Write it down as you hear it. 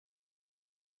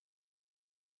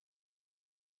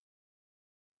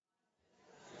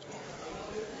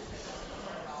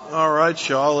All right,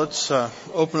 y'all, let's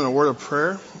open a word of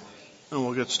prayer and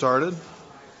we'll get started.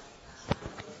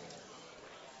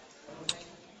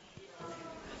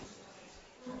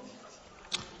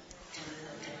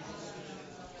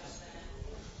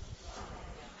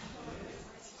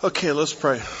 Okay, let's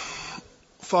pray.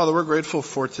 Father, we're grateful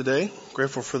for today,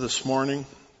 grateful for this morning.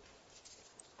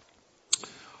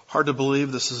 Hard to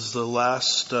believe this is the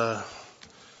last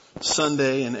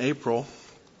Sunday in April.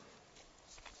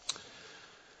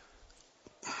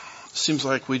 Seems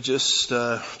like we just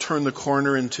turned the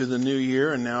corner into the new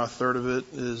year and now a third of it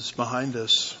is behind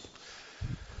us.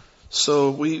 So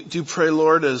we do pray,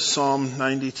 Lord, as Psalm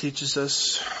 90 teaches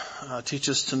us, teach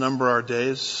us to number our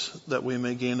days that we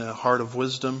may gain a heart of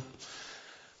wisdom.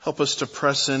 Help us to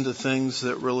press into things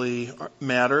that really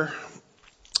matter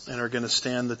and are going to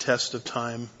stand the test of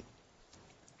time.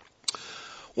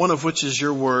 One of which is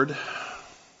your word.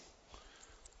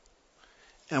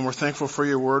 And we're thankful for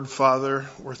your word, Father.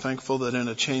 We're thankful that in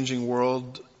a changing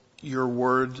world, your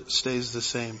word stays the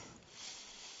same.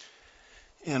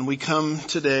 And we come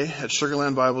today at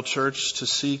Sugarland Bible Church to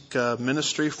seek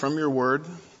ministry from your word.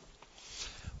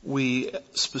 We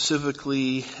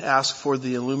specifically ask for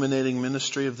the illuminating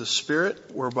ministry of the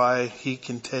Spirit, whereby he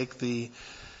can take the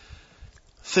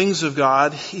things of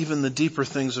God, even the deeper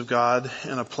things of God,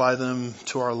 and apply them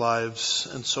to our lives.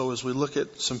 And so as we look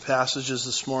at some passages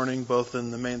this morning, both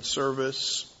in the main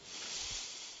service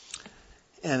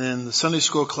and in the Sunday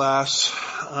school class,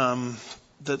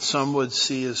 that some would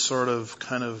see as sort of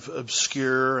kind of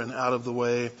obscure and out of the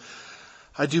way,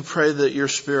 I do pray that your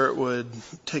Spirit would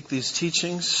take these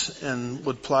teachings and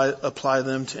would apply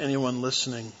them to anyone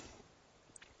listening.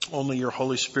 Only your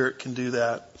Holy Spirit can do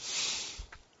that.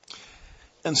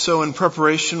 And so in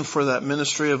preparation for that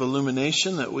ministry of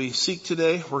illumination that we seek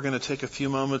today, we're going to take a few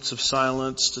moments of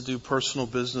silence to do personal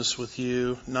business with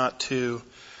you, not to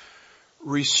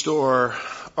restore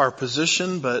our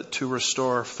position, but to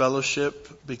restore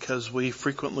fellowship, because we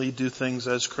frequently do things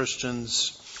as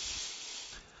Christians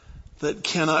that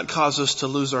cannot cause us to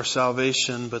lose our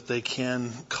salvation, but they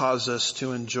can cause us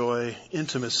to enjoy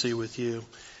intimacy with you.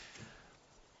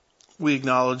 We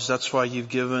acknowledge that's why you've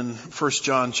given 1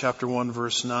 John chapter 1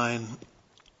 verse 9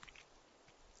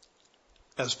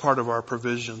 as part of our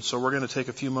provision. So we're going to take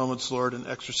a few moments, Lord, and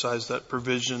exercise that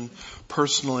provision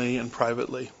personally and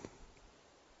privately.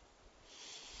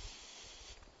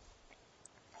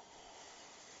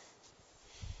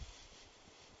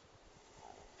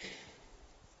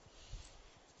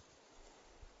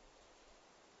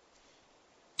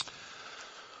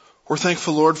 We're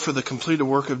thankful, Lord, for the completed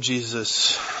work of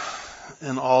Jesus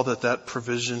and all that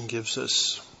provision gives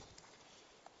us.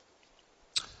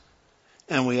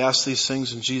 And we ask these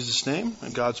things in Jesus' name,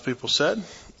 and God's people said,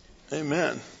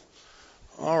 amen.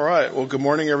 All right. Well, good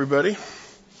morning, everybody.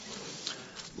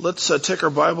 Let's take our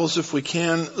Bibles, if we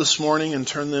can, this morning and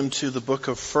turn them to the book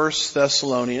of 1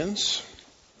 Thessalonians.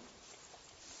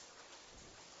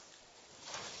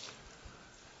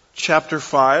 Chapter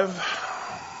 5.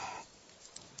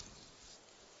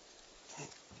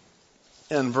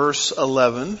 And verse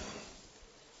 11.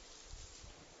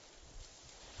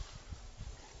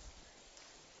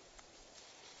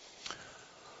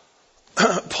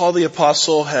 Paul the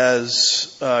Apostle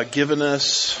has given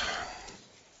us,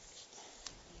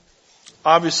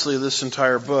 obviously, this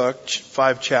entire book,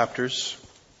 5 chapters.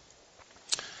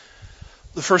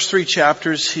 The first 3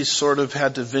 chapters, he sort of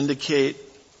had to vindicate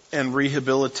and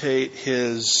rehabilitate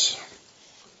his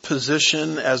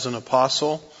position as an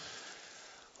apostle,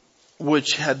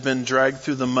 which had been dragged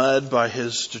through the mud by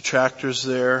his detractors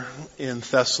there in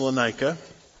Thessalonica.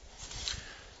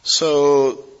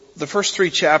 So the first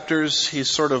 3 chapters, he's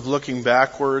sort of looking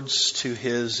backwards to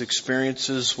his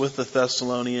experiences with the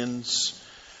Thessalonians,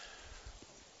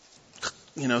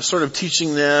 sort of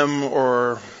teaching them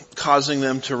or causing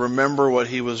them to remember what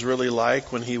he was really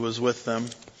like when he was with them.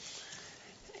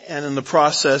 And in the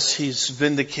process, he's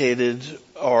vindicated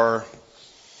or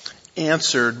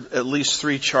answered at least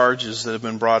 3 charges that have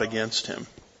been brought against him.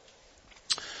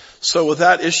 So with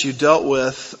that issue dealt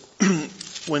with,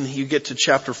 when you get to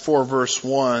chapter 4 verse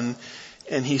 1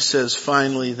 and he says,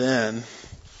 finally then,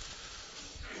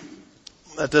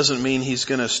 that doesn't mean he's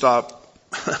going to stop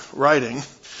writing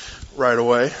right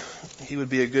away. He would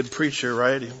be a good preacher,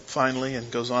 right? Finally, and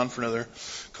goes on for another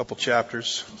couple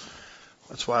chapters.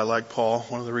 That's why I like Paul.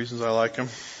 One of the reasons I like him.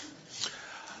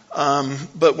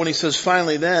 But when he says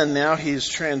finally then, now he's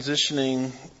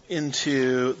transitioning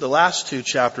into the last 2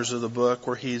 chapters of the book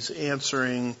where he's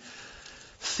answering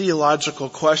theological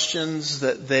questions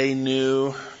that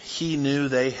he knew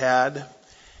they had,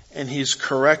 and he's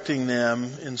correcting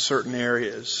them in certain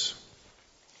areas.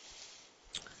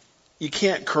 you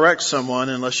can't correct someone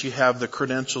unless you have the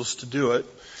credentials to do it.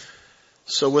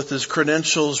 So with his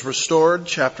credentials restored,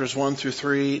 chapters 1 through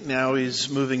 3, now he's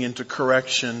moving into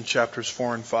correction, chapters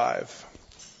 4 and 5.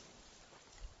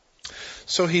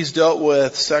 So he's dealt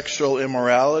with sexual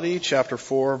immorality, chapter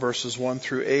 4, verses 1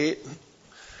 through 8.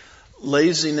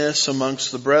 Laziness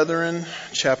amongst the brethren,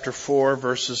 chapter 4,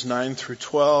 verses 9 through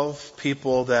 12.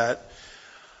 People that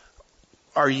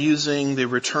are using the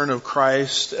return of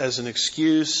Christ as an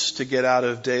excuse to get out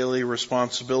of daily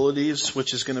responsibilities,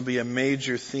 which is going to be a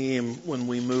major theme when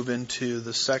we move into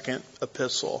the second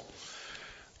epistle.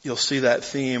 You'll see that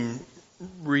theme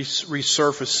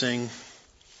resurfacing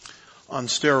on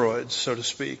steroids, so to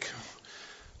speak.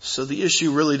 So the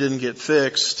issue really didn't get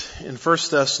fixed. In 1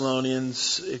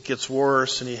 Thessalonians, it gets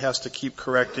worse and he has to keep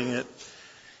correcting it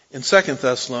in 2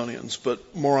 Thessalonians,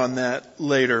 but more on that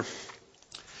later.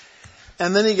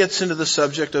 And then he gets into the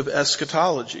subject of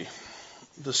eschatology,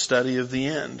 the study of the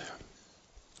end.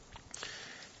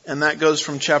 And that goes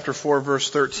from chapter 4, verse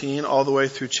 13, all the way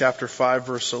through chapter 5,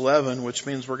 verse 11, which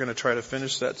means we're going to try to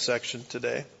finish that section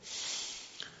today.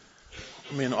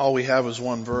 I mean, all we have is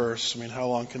one verse. I mean, how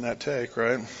long can that take,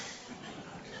 right?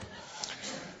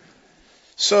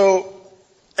 So,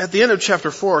 at the end of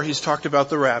chapter 4, he's talked about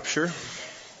the rapture,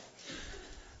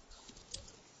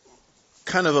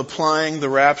 kind of applying the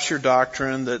rapture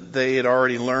doctrine that they had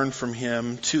already learned from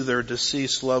him to their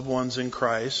deceased loved ones in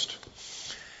Christ.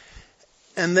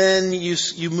 And then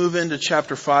you move into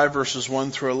chapter 5, verses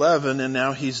 1 through 11, and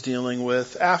now he's dealing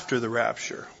with after the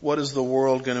rapture. What is the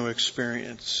world going to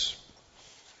experience?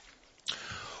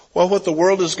 Well, what the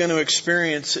world is going to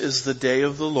experience is the day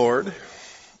of the Lord.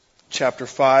 Chapter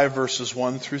 5, verses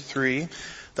 1 through 3.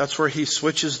 That's where he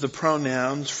switches the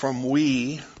pronouns from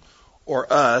we or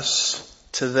us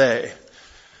to they.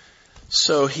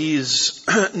 So he's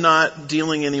not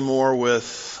dealing anymore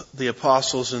with the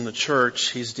apostles in the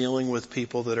church. He's dealing with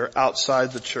people that are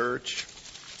outside the church.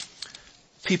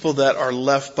 People that are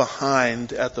left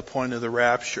behind at the point of the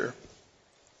rapture.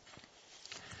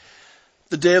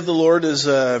 The day of the Lord is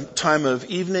a time of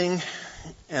evening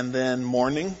and then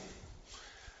morning.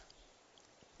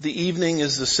 The evening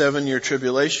is the 7-year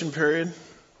tribulation period.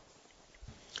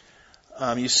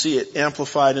 You see it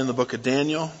amplified in the book of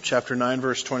Daniel, chapter 9,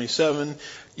 verse 27.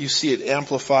 You see it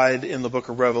amplified in the book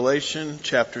of Revelation,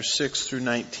 chapters 6 through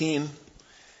 19.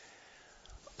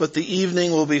 But the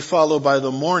evening will be followed by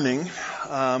the morning,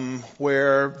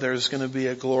 where there's going to be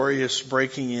a glorious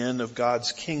breaking in of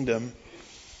God's kingdom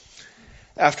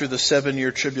after the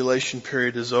 7-year tribulation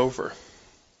period is over.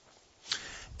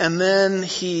 And then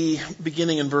he,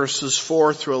 beginning in verses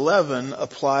 4 through 11,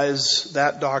 applies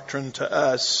that doctrine to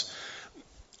us.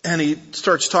 And he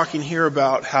starts talking here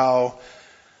about how,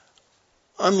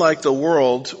 unlike the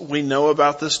world, we know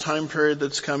about this time period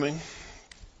that's coming.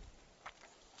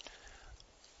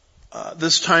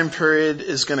 This time period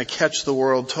is going to catch the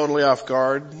world totally off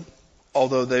guard,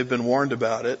 although they've been warned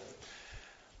about it.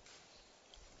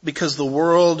 Because the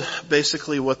world,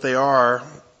 basically what they are,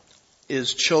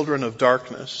 is children of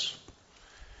darkness.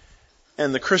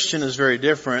 And the Christian is very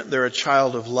different. They're a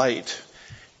child of light.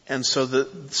 And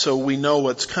so we know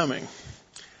what's coming.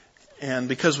 And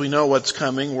because we know what's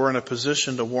coming, we're in a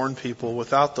position to warn people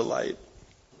without the light.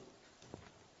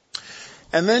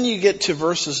 And then you get to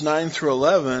verses 9 through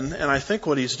 11, and I think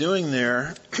what he's doing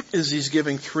there is he's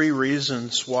giving 3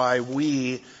 reasons why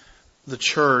we, the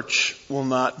church, will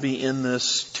not be in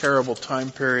this terrible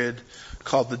time period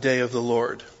called the day of the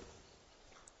Lord.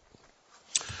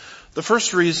 The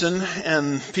first reason,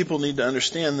 and people need to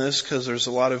understand this because there's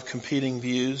a lot of competing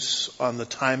views on the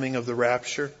timing of the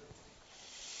rapture.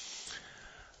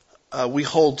 We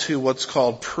hold to what's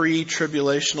called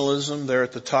pre-tribulationalism there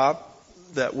at the top,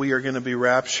 that we are going to be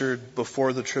raptured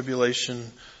before the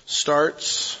tribulation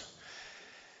starts.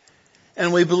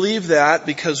 And we believe that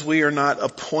because we are not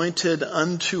appointed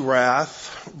unto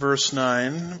wrath, verse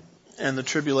 9, and the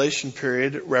tribulation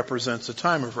period represents a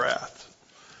time of wrath.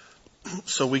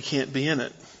 So we can't be in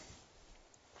it.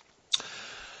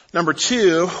 Number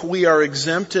 2, we are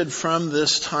exempted from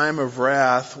this time of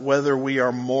wrath whether we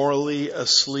are morally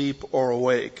asleep or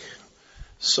awake.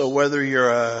 So whether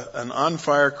you're an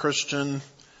on-fire Christian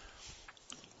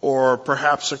or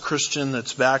perhaps a Christian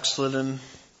that's backslidden,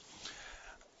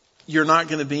 you're not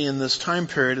going to be in this time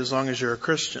period as long as you're a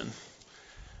Christian.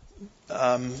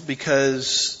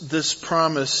 Because this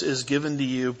promise is given to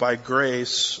you by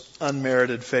grace,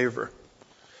 unmerited favor.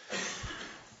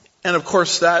 And of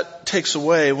course that takes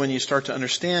away, when you start to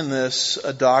understand this,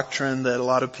 a doctrine that a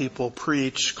lot of people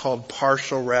preach called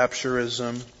partial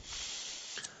rapturism,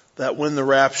 that when the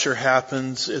rapture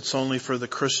happens, it's only for the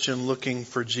Christian looking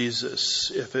for Jesus.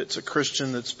 If it's a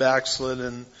Christian that's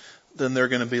backslidden, then they're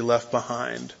going to be left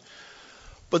behind.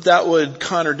 But that would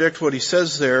contradict what he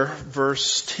says there,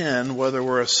 verse 10, whether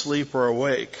we're asleep or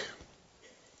awake.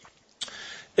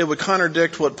 It would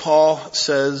contradict what Paul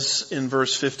says in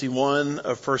verse 51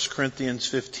 of 1 Corinthians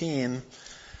 15.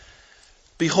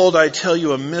 Behold, I tell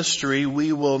you a mystery.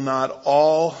 We will not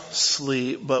all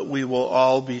sleep, but we will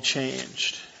all be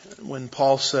changed. When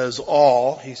Paul says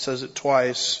all, he says it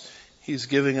twice. He's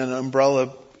giving an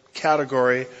umbrella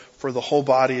category for the whole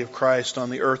body of Christ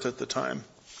on the earth at the time.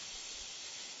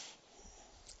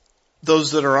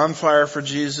 Those that are on fire for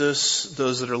Jesus,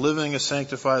 those that are living a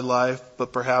sanctified life,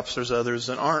 but perhaps there's others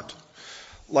that aren't.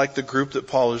 Like the group that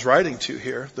Paul is writing to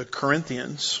here, the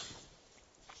Corinthians,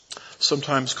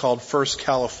 sometimes called First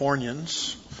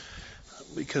Californians,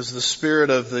 because the spirit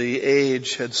of the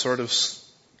age had sort of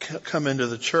come into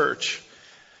the church.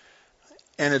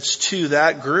 And it's to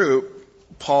that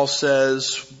group, Paul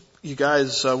says, you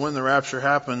guys, when the rapture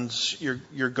happens,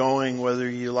 you're going whether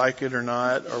you like it or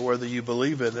not, or whether you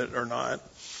believe in it or not.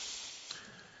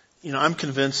 I'm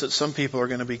convinced that some people are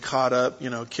going to be caught up,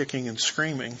 kicking and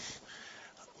screaming.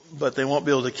 But they won't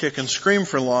be able to kick and scream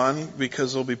for long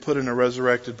because they'll be put in a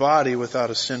resurrected body without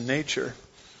a sin nature.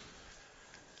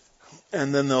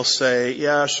 And then they'll say,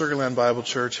 yeah, Sugar Land Bible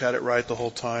Church had it right the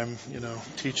whole time,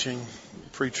 teaching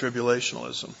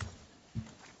pre-tribulationalism.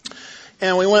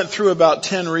 And we went through about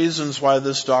 10 reasons why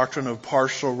this doctrine of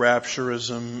partial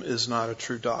rapturism is not a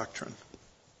true doctrine.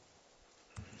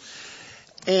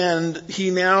 And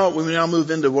we now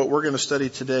move into what we're going to study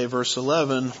today, verse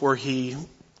 11, where he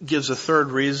gives a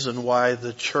third reason why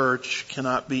the church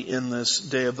cannot be in this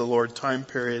day of the Lord time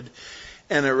period,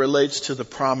 and it relates to the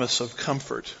promise of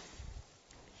comfort.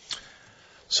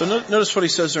 So notice what he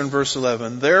says there in verse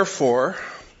 11. Therefore,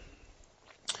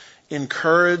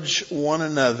 encourage one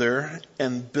another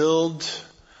and build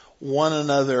one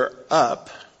another up,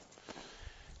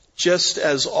 just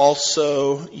as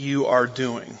also you are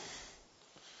doing.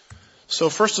 So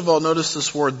first of all, notice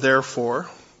this word therefore.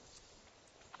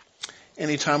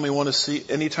 Anytime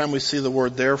we see the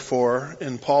word therefore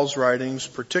in Paul's writings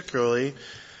particularly,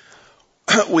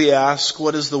 we ask,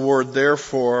 what is the word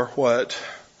therefore? What?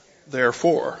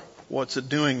 Therefore. What's it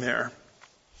doing there?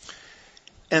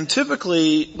 And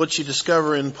typically what you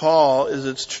discover in Paul is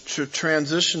it's to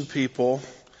transition people,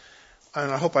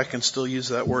 and I hope I can still use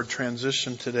that word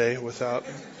transition today without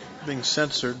being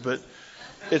censored, but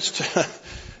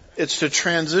it's to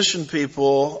transition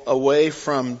people away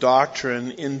from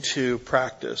doctrine into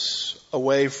practice,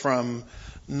 away from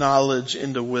knowledge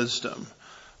into wisdom,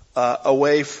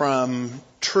 away from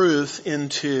truth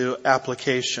into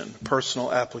application,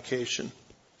 personal application.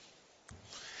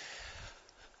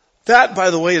 That, by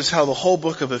the way, is how the whole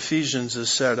book of Ephesians is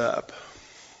set up.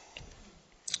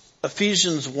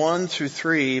 Ephesians 1 through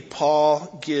 3,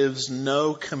 Paul gives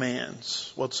no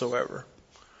commands whatsoever.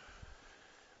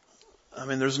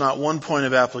 There's not one point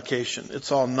of application.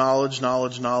 It's all knowledge,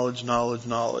 knowledge, knowledge, knowledge,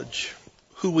 knowledge.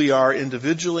 Who we are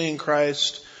individually in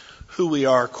Christ, who we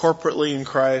are corporately in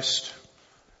Christ.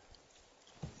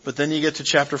 But then you get to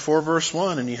chapter 4, verse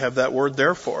 1, and you have that word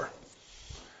therefore.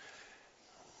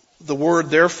 The word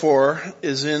therefore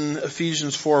is in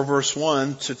Ephesians 4 verse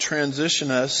 1 to transition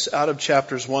us out of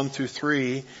chapters 1 through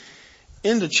 3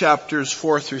 into chapters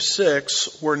 4 through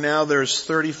 6, where now there's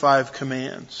 35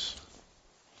 commands.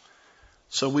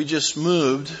 So we just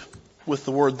moved with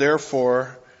the word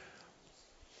therefore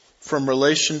from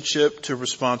relationship to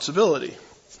responsibility,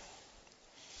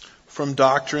 from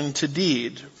doctrine to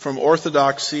deed, from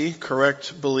orthodoxy,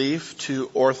 correct belief, to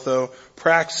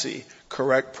orthopraxy,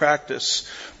 correct practice.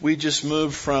 We just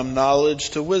moved from knowledge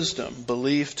to wisdom,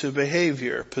 belief to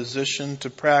behavior, position to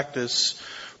practice,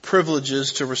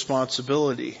 privileges to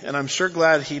responsibility. And I'm sure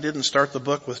glad he didn't start the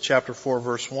book with chapter 4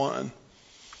 verse 1.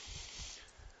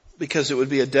 Because it would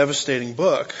be a devastating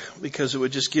book, because it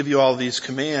would just give you all these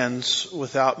commands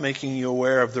without making you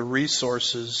aware of the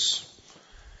resources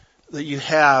that you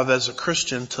have as a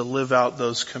Christian to live out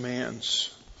those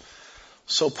commands.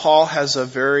 So Paul has a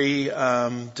very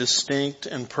distinct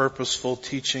and purposeful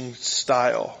teaching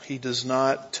style. He does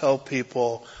not tell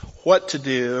people what to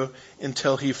do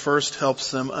until he first helps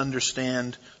them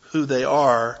understand who they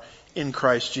are in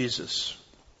Christ Jesus.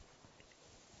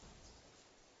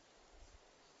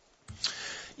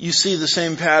 You see the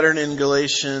same pattern in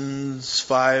Galatians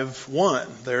 5:1.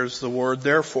 There's the word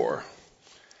therefore.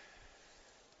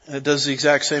 And it does the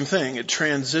exact same thing. It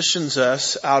transitions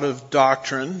us out of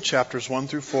doctrine, chapters 1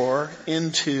 through 4,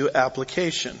 into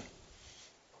application.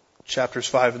 chapters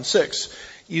 5 and 6.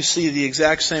 You see the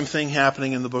exact same thing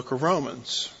happening in the book of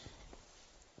Romans.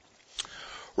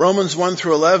 Romans 1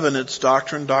 through 11, it's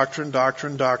doctrine, doctrine,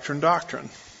 doctrine, doctrine, doctrine.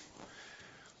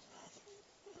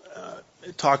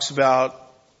 It talks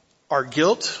about our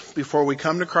guilt before we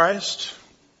come to Christ.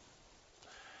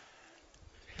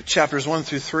 Chapters 1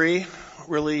 through 3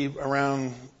 really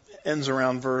ends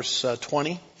around verse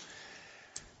 20.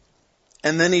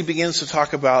 And then he begins to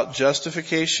talk about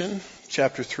justification,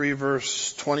 chapter 3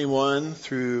 verse 21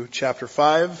 through chapter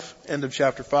 5, end of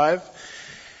chapter 5.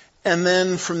 And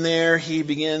then from there he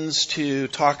begins to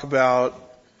talk about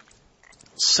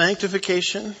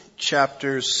sanctification,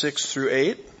 chapters 6 through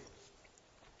 8.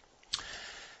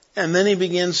 And then he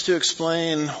begins to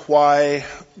explain why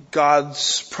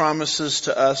God's promises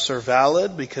to us are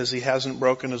valid because he hasn't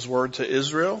broken his word to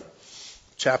Israel,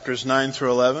 chapters 9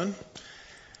 through 11.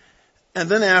 And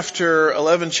then after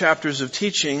 11 chapters of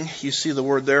teaching, you see the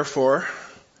word therefore,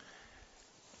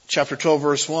 chapter 12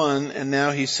 verse 1, and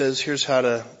now he says here's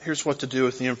what to do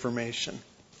with the information.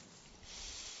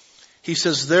 He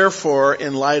says, therefore,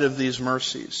 in light of these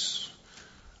mercies.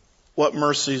 What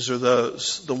mercies are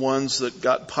those? The ones that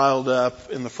got piled up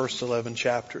in the first 11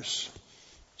 chapters.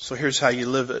 So here's how you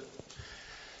live it.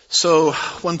 So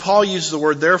when Paul uses the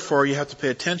word therefore, you have to pay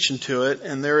attention to it.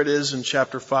 And there it is in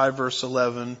chapter 5 verse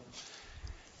 11.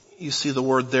 You see the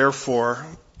word therefore,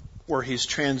 where he's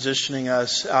transitioning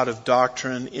us out of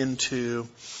doctrine into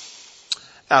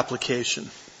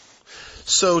application.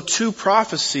 So to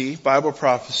prophecy, Bible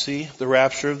prophecy, the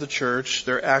rapture of the church,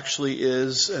 there actually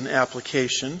is an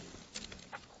application.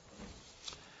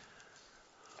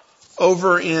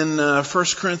 Over in 1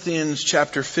 Corinthians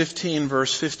chapter 15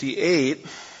 verse 58,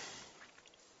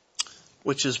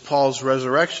 which is Paul's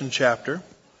resurrection chapter,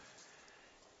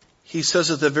 he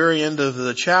says at the very end of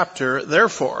the chapter,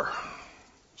 therefore.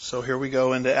 So here we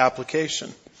go into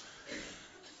application.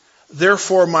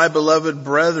 Therefore, my beloved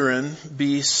brethren,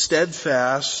 be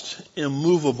steadfast,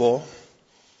 immovable,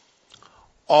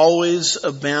 always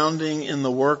abounding in the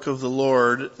work of the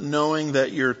Lord, knowing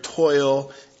that your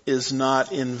toil is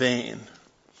not in vain.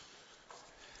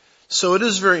 So it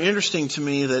is very interesting to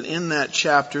me that in that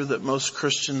chapter that most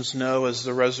Christians know as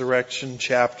the resurrection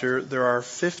chapter, there are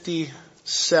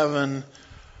 57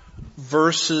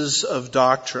 verses of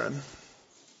doctrine.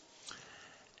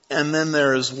 And then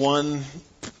there is one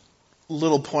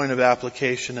little point of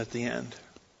application at the end.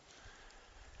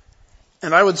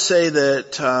 And I would say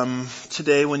that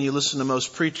today when you listen to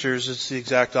most preachers, it's the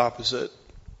exact opposite.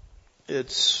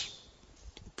 It's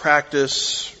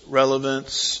practice,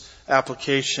 relevance,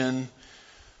 application.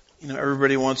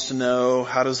 Everybody wants to know,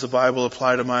 how does the Bible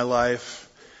apply to my life?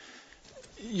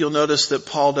 You'll notice that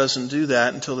Paul doesn't do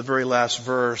that until the very last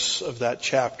verse of that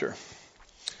chapter.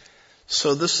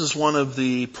 So this is one of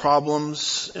the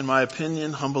problems, in my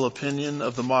opinion, humble opinion,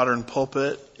 of the modern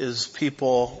pulpit, is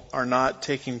people are not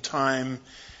taking time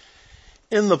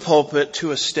in the pulpit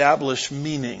to establish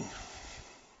meaning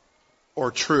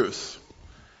or truth.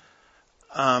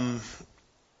 How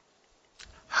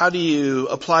do you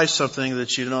apply something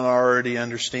that you don't already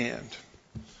understand?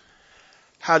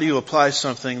 How do you apply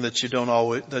something that you don't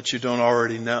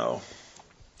already know?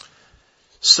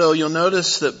 So you'll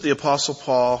notice that the Apostle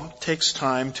Paul takes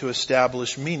time to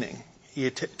establish meaning. He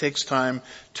takes time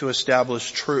to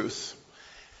establish truth.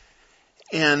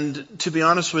 And to be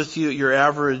honest with you, your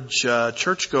average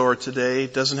churchgoer today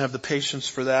doesn't have the patience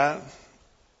for that.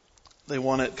 They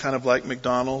want it kind of like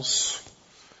McDonald's.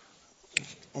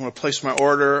 I want to place my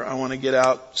order. I want to get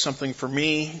out something for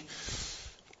me.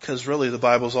 Because really the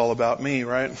Bible's all about me,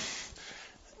 right?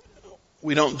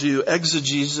 We don't do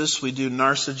exegesis, we do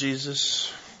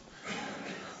narcigesis.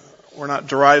 We're not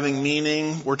deriving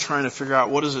meaning. We're trying to figure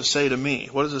out, what does it say to me?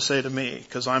 What does it say to me?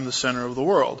 Because I'm the center of the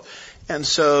world. And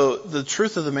so the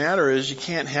truth of the matter is you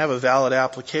can't have a valid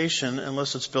application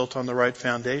unless it's built on the right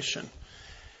foundation.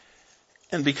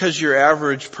 And because your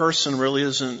average person really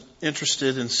isn't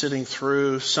interested in sitting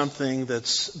through something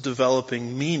that's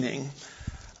developing meaning,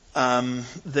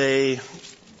 they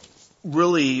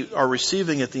really are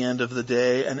receiving at the end of the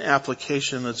day an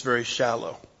application that's very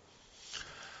shallow.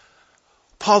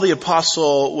 Paul the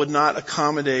Apostle would not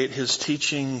accommodate his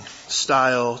teaching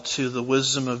style to the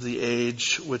wisdom of the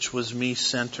age, which was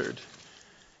me-centered.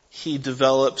 He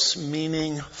develops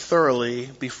meaning thoroughly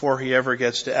before he ever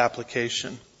gets to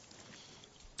application.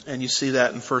 And you see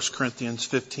that in 1 Corinthians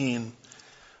 15,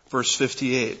 verse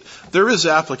 58. There is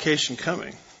application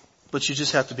coming, but you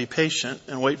just have to be patient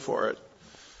and wait for it.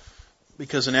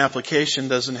 Because an application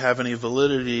doesn't have any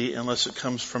validity unless it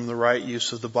comes from the right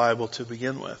use of the Bible to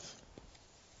begin with.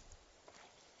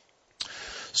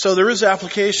 So there is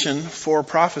application for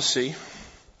prophecy.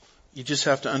 You just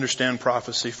have to understand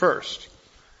prophecy first.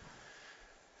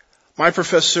 My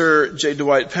professor, J.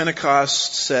 Dwight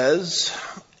Pentecost, says,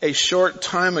 a short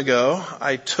time ago,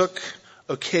 I took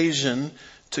occasion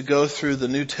to go through the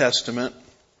New Testament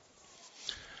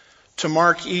to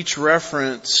mark each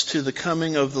reference to the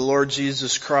coming of the Lord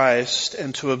Jesus Christ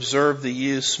and to observe the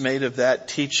use made of that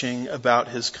teaching about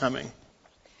his coming.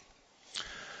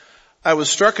 I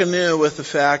was struck anew with the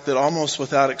fact that almost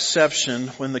without exception,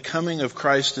 when the coming of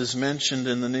Christ is mentioned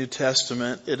in the New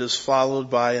Testament, it is followed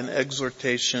by an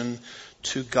exhortation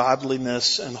to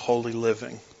godliness and holy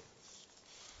living.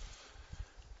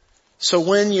 So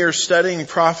when you're studying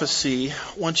prophecy,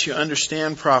 once you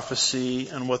understand prophecy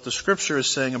and what the scripture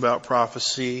is saying about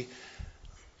prophecy,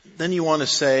 then you want to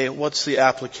say, what's the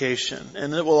application?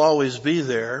 And it will always be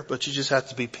there, but you just have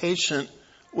to be patient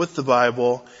with the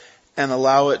Bible and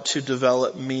allow it to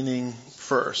develop meaning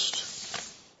first.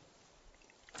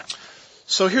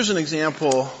 So here's an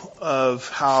example of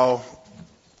how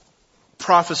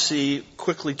prophecy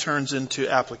quickly turns into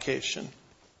application.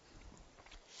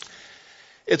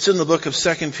 It's in the book of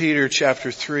 2 Peter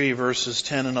chapter 3 verses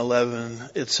 10 and 11.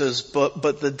 It says,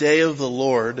 But the day of the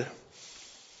Lord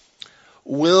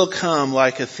will come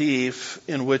like a thief,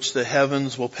 in which the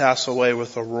heavens will pass away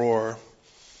with a roar,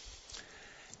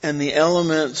 and the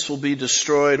elements will be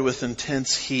destroyed with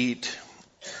intense heat,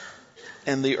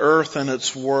 and the earth and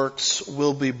its works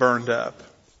will be burned up.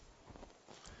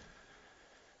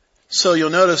 So you'll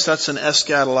notice that's an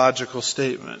eschatological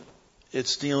statement.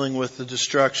 It's dealing with the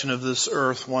destruction of this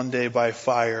earth one day by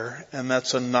fire, and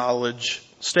that's a knowledge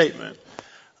statement.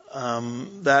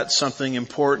 That's something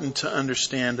important to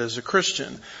understand as a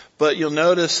Christian. But you'll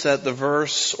notice that the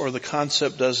verse or the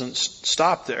concept doesn't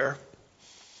stop there.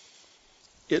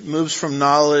 It moves from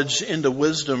knowledge into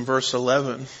wisdom, verse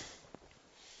 11.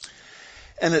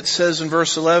 And it says in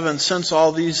verse 11, since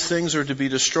all these things are to be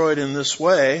destroyed in this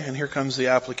way, and here comes the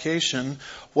application,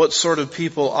 what sort of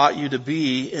people ought you to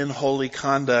be in holy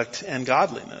conduct and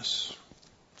godliness?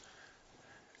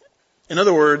 In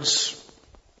other words,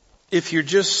 if you're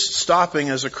just stopping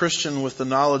as a Christian with the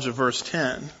knowledge of verse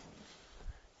 10,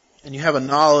 and you have a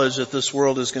knowledge that this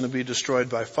world is going to be destroyed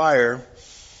by fire,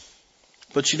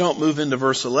 but you don't move into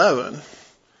verse 11,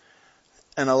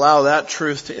 and allow that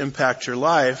truth to impact your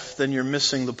life, then you're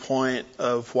missing the point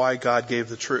of why God gave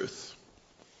the truth.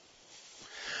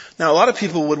 Now, a lot of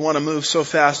people would want to move so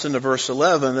fast into verse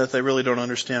 11 that they really don't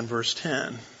understand verse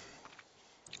 10.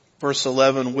 Verse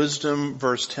 11, wisdom.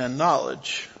 Verse 10,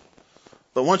 knowledge.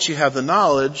 But once you have the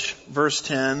knowledge, verse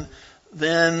 10,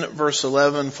 then verse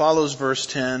 11 follows verse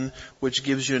 10, which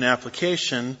gives you an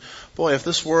application. Boy, if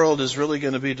this world is really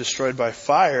going to be destroyed by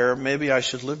fire, maybe I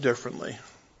should live differently.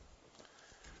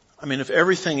 I mean, if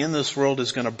everything in this world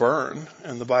is going to burn,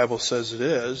 and the Bible says it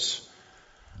is,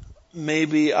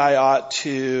 maybe I ought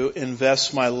to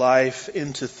invest my life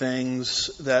into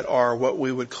things that are what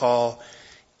we would call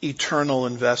eternal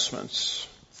investments,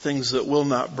 things that will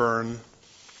not burn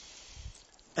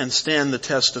and stand the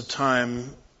test of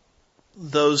time.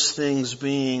 Those things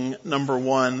being, number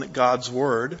one, God's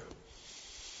Word,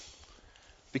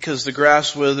 because the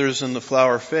grass withers and the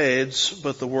flower fades,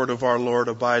 but the word of our Lord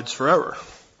abides forever.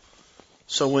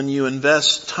 So when you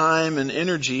invest time and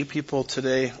energy, people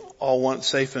today all want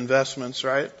safe investments,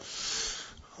 right?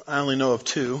 I only know of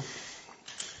two.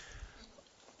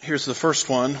 Here's the first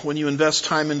one. When you invest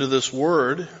time into this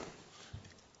word,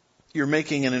 you're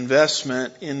making an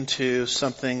investment into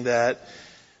something that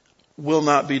will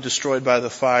not be destroyed by the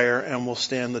fire and will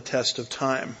stand the test of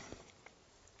time.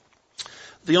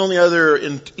 The only other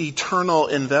eternal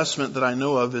investment that I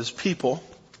know of is people.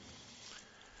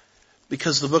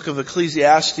 Because the book of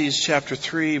Ecclesiastes chapter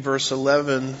 3 verse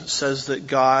 11 says that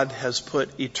God has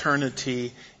put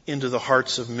eternity into the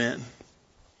hearts of men.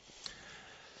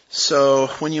 So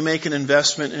when you make an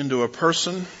investment into a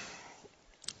person,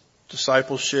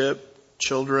 discipleship,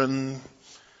 children,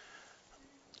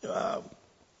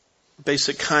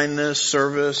 basic kindness,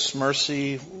 service,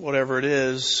 mercy, whatever it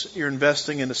is, you're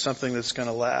investing into something that's going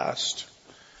to last.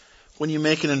 When you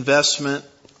make an investment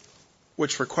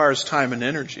which requires time and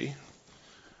energy,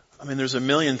 I mean, there's a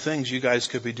million things you guys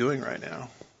could be doing right now.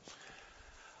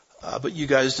 But you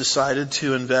guys decided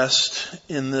to invest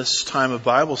in this time of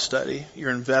Bible study. You're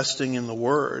investing in the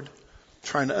Word,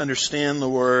 trying to understand the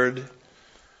Word,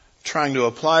 trying to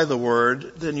apply the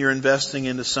Word. Then you're investing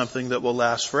into something that will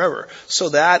last forever. So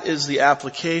that is the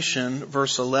application,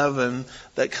 verse 11,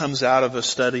 that comes out of a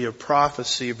study of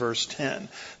prophecy, verse 10.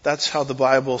 That's how the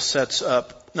Bible sets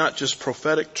up not just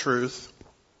prophetic truth,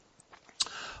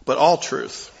 but all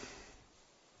truth.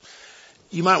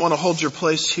 You might want to hold your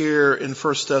place here in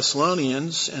 1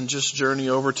 Thessalonians and just journey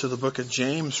over to the book of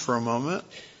James for a moment.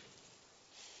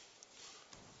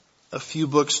 A few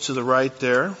books to the right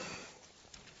there.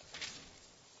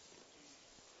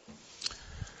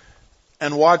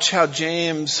 And watch how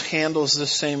James handles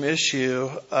this same issue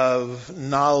of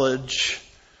knowledge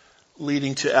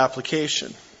leading to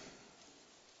application.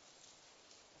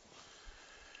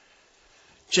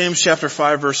 James chapter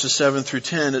 5 verses 7 through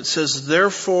 10, it says,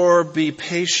 "Therefore be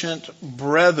patient,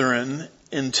 brethren,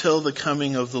 until the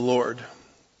coming of the Lord.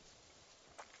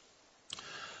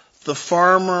 The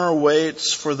farmer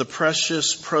waits for the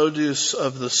precious produce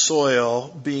of the soil,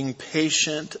 being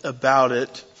patient about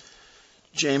it,"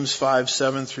 James 5,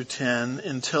 7 through 10,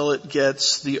 "until it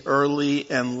gets the early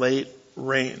and late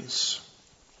rains.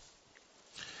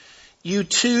 You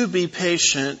too be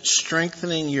patient,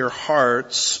 strengthening your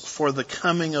hearts, for the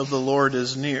coming of the Lord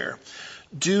is near.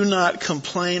 Do not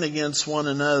complain against one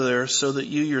another, so that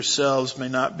you yourselves may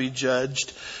not be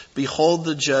judged. Behold,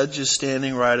 the judge is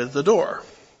standing right at the door.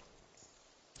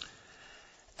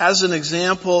 As an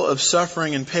example of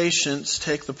suffering and patience,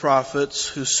 take the prophets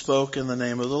who spoke in the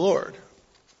name of the Lord."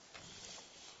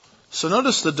 So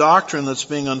notice the doctrine that's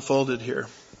being unfolded here.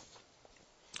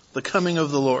 The coming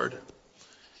of the Lord.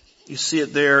 You see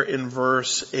it there in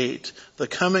verse 8. The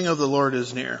coming of the Lord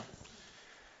is near.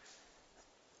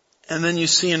 And then you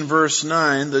see in verse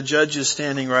 9, the judge is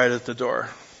standing right at the door.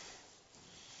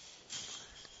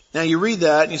 Now you read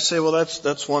that and you say, well,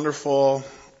 that's wonderful.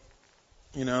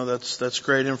 You know, that's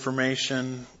great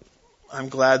information. I'm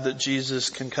glad that Jesus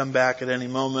can come back at any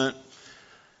moment.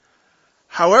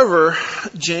 However,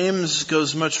 James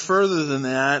goes much further than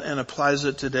that and applies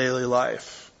it to daily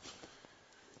life.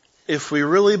 If we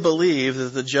really believe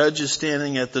that the judge is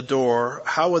standing at the door,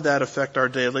 how would that affect our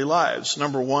daily lives?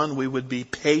 Number one, we would be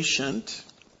patient.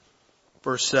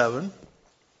 Verse 7.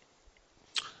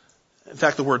 In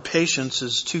fact, the word patience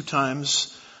is three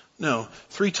times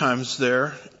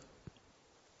there.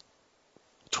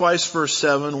 Twice verse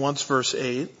 7, once verse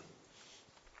 8.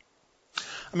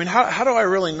 I mean, how do I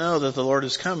really know that the Lord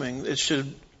is coming? It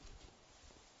should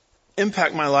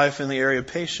impact my life in the area of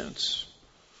patience.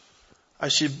 I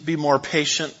should be more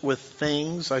patient with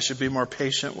things. I should be more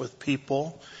patient with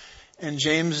people. And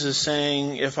James is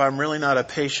saying, if I'm really not a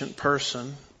patient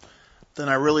person, then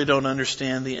I really don't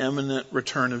understand the imminent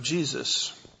return of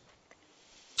Jesus.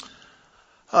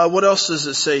 What else does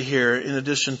it say here in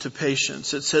addition to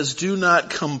patience? It says, do not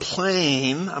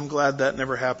complain. I'm glad that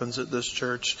never happens at this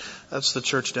church. That's the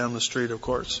church down the street, of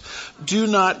course. Do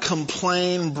not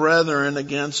complain, brethren,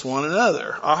 against one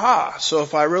another. Aha. So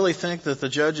if I really think that the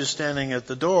judge is standing at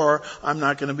the door, I'm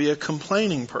not going to be a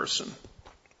complaining person.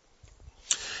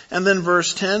 And then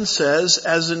verse 10 says,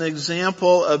 as an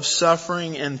example of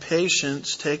suffering and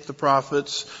patience, take the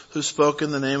prophets who spoke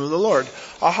in the name of the Lord.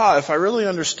 Aha, if I really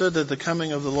understood that the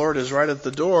coming of the Lord is right at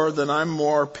the door, then I'm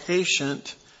more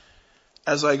patient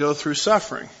as I go through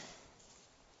suffering.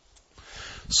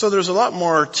 So there's a lot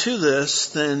more to this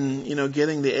than,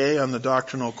 getting the A on the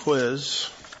doctrinal quiz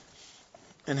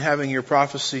and having your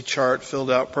prophecy chart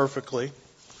filled out perfectly.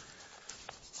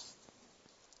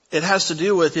 It has to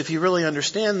do with, if you really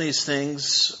understand these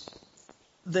things,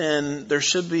 then there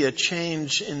should be a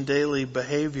change in daily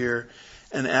behavior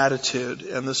and attitude.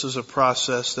 And this is a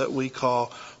process that we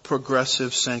call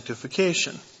progressive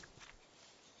sanctification.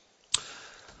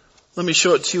 Let me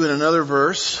show it to you in another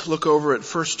verse. Look over at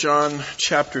 1 John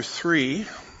chapter 3,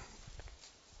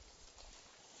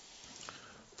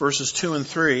 verses 2 and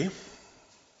 3.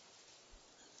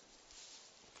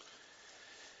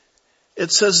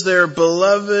 It says there,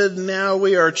 beloved, now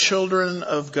we are children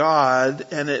of God,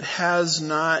 and it has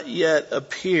not yet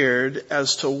appeared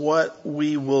as to what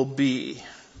we will be.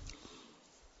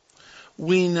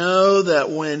 We know that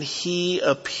when he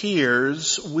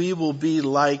appears, we will be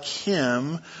like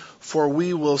him, for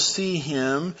we will see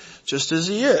him just as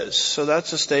he is. So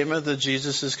that's a statement that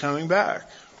Jesus is coming back.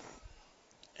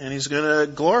 And he's going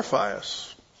to glorify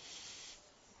us.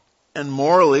 And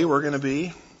morally, we're going to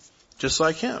be just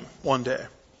like him one day.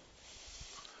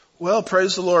 Well,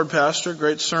 praise the Lord, Pastor.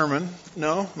 Great sermon.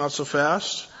 No, not so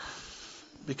fast.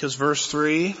 Because verse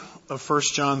 3 of 1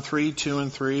 John 3, 2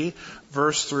 and 3,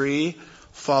 verse 3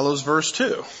 follows verse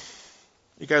 2.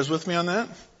 You guys with me on that?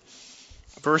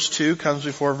 Verse 2 comes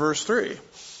before verse 3.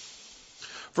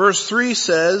 Verse 3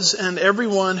 says, and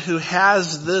everyone who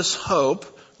has this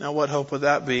hope, now what hope would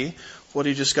that be? What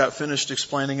he just got finished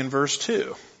explaining in verse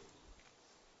 2.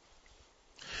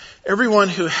 Everyone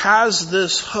who has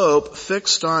this hope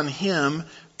fixed on him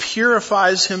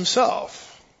purifies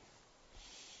himself,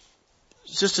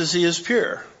 just as he is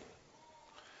pure.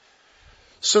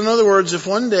 So in other words, if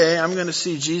one day I'm going to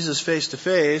see Jesus face to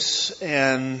face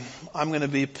and I'm going to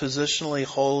be positionally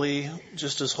holy,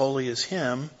 just as holy as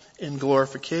Him in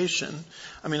glorification,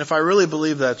 I mean, if I really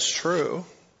believe that's true,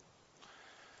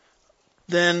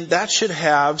 then that should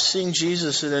have, seeing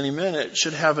Jesus at any minute,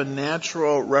 should have a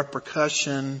natural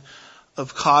repercussion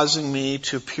of causing me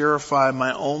to purify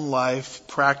my own life,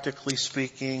 practically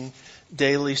speaking,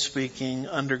 daily speaking,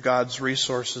 under God's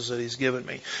resources that He's given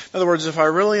me. In other words, if I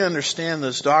really understand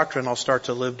this doctrine, I'll start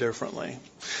to live differently.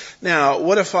 Now,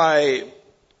 what if I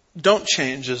don't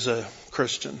change as a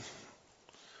Christian?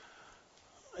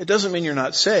 It doesn't mean you're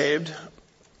not saved.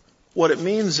 What it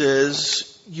means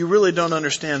is you really don't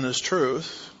understand this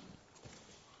truth.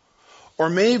 Or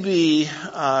maybe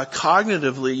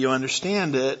cognitively you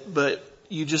understand it, but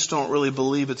you just don't really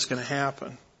believe it's going to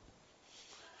happen.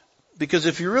 Because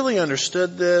if you really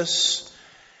understood this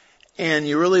and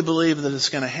you really believe that it's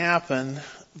going to happen,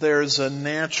 there's a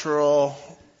natural,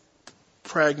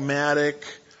 pragmatic,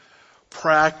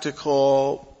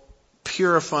 practical,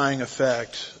 purifying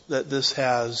effect that this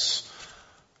has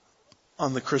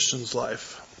on the Christian's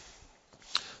life.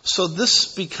 So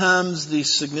this becomes the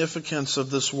significance of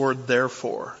this word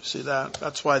therefore. See that?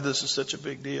 That's why this is such a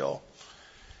big deal.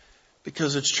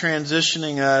 Because it's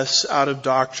transitioning us out of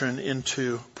doctrine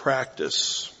into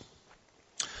practice.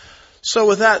 So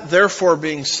with that therefore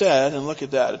being said, and look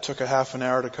at that, it took a half an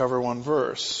hour to cover one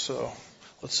verse. So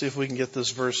let's see if we can get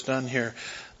this verse done here.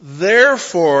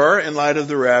 Therefore, in light of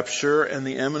the rapture and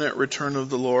the imminent return of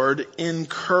the Lord,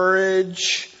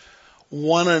 encourage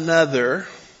one another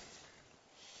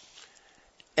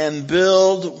and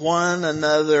build one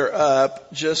another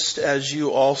up just as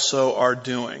you also are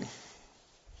doing.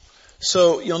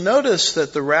 So you'll notice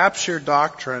that the rapture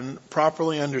doctrine,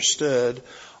 properly understood,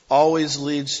 always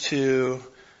leads to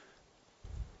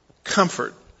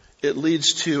comfort. It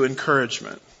leads to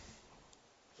encouragement.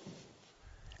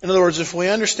 In other words, if we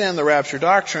understand the rapture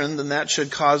doctrine, then that should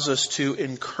cause us to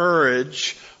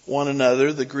encourage one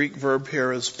another. The Greek verb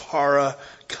here is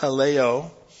parakaleo,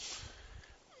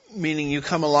 meaning you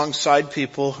come alongside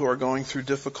people who are going through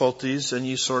difficulties and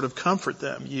you sort of comfort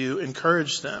them. You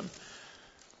encourage them.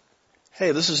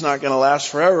 Hey, this is not going to last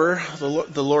forever.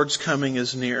 The Lord's coming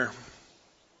is near.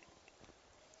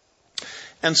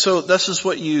 And so this is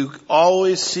what you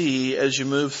always see as you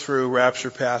move through rapture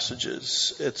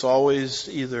passages. It's always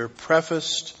either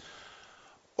prefaced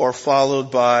or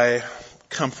followed by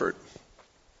comfort.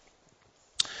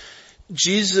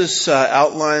 Jesus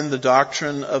outlined the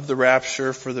doctrine of the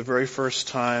rapture for the very first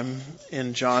time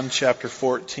in John chapter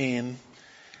 14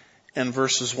 and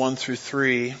verses 1 through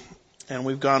 3. And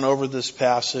we've gone over this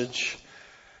passage.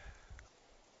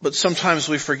 But sometimes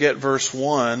we forget verse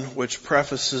 1, which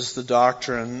prefaces the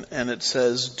doctrine, and it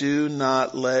says, "Do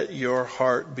not let your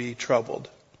heart be troubled."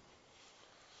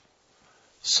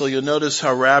 So you'll notice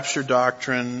how rapture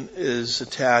doctrine is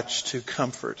attached to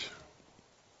comfort.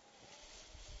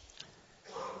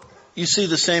 You see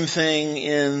the same thing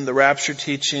in the rapture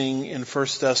teaching in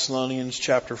 1 Thessalonians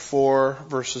chapter 4,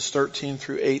 verses 13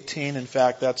 through 18. In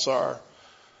fact, that's our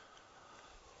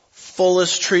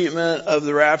fullest treatment of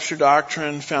the rapture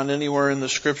doctrine found anywhere in the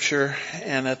scripture.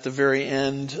 And at the very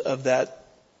end of that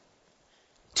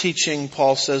teaching,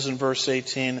 Paul says in verse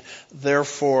 18,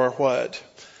 "Therefore," what?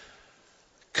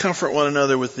 "Comfort one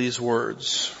another with these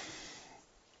words."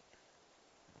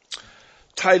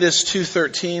 Titus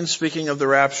 2:13, speaking of the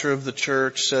rapture of the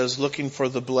church, says, "Looking for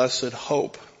the blessed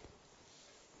hope."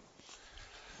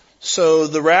 So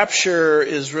the rapture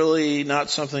is really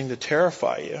not something to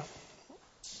terrify you.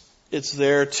 It's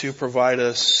there to provide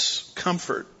us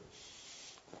comfort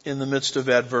in the midst of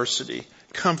adversity,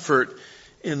 comfort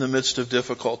in the midst of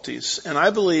difficulties. And I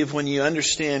believe when you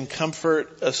understand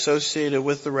comfort associated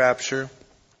with the rapture,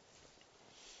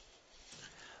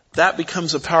 that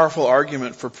becomes a powerful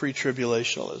argument for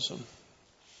pre-tribulationalism.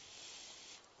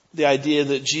 The idea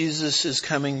that Jesus is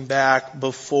coming back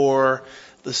before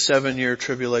the 7-year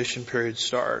tribulation period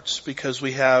starts, because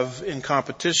we have in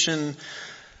competition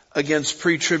against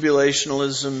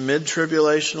pre-tribulationalism,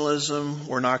 mid-tribulationalism.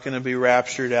 We're not going to be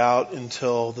raptured out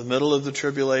until the middle of the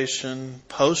tribulation.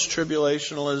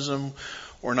 Post-tribulationalism,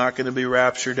 we're not going to be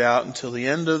raptured out until the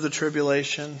end of the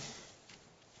tribulation.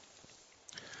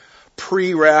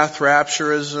 Pre-wrath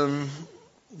rapturism,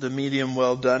 the medium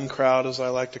well done crowd, as I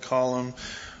like to call them,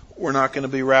 we're not going to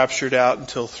be raptured out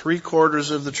until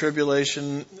 3/4 of the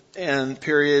tribulation and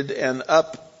period, and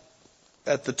up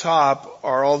at the top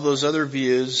are all those other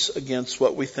views against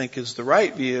what we think is the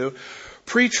right view,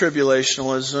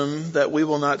 pre-tribulationalism, that we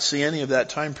will not see any of that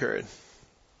time period.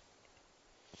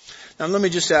 Now let me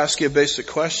just ask you a basic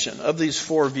question. Of these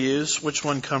four views, which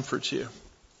one comforts you?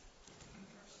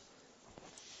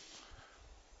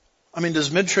 I mean,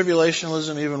 does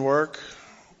mid-tribulationism even work?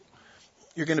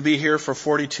 You're going to be here for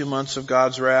 42 months of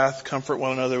God's wrath. Comfort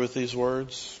one another with these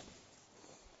words.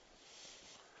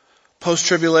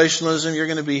 Post-tribulationism, you're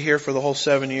going to be here for the whole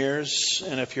 7 years.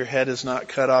 And if your head is not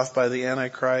cut off by the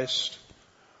Antichrist,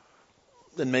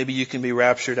 then maybe you can be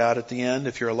raptured out at the end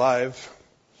if you're alive.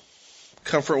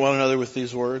 Comfort one another with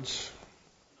these words.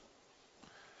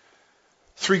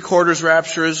 3/4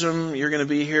 rapturism, you're going to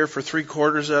be here for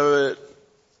 3/4 of it.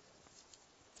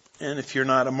 And if you're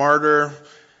not a martyr,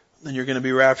 then you're going to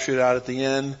be raptured out at the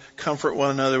end. Comfort one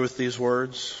another with these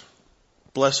words.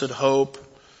 Blessed hope.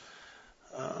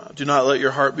 Do not let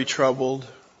your heart be troubled.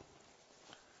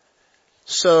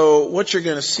 So what you're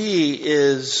going to see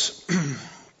is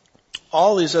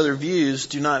all these other views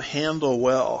do not handle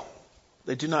well.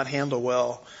 They do not handle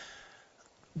well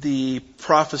the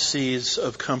prophecies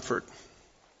of comfort.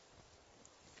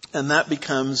 And that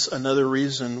becomes another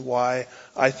reason why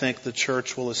I think the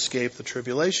church will escape the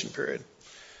tribulation period.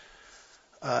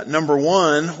 Number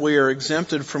one, we are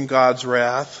exempted from God's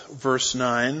wrath, verse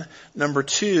 9. Number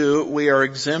two, we are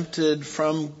exempted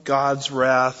from God's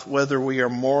wrath whether we are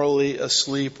morally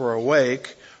asleep or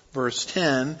awake, verse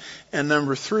 10. And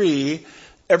number three,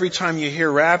 every time you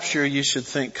hear rapture, you should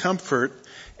think comfort,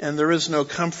 and there is no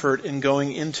comfort in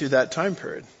going into that time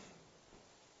period.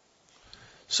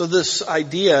 So this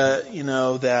idea,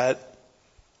 that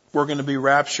we're going to be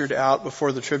raptured out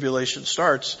before the tribulation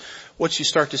starts, what you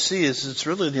start to see is it's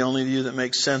really the only view that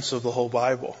makes sense of the whole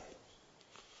Bible.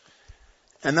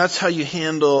 And that's how you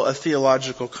handle a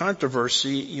theological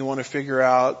controversy. You want to figure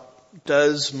out,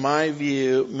 does my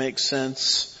view make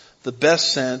sense, the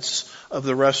best sense of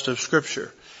the rest of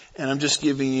Scripture? And I'm just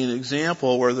giving you an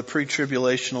example where the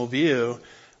pre-tribulational view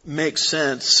makes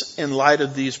sense in light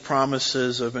of these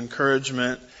promises of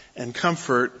encouragement and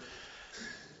comfort,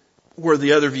 where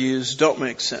the other views don't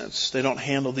make sense. They don't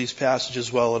handle these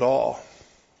passages well at all.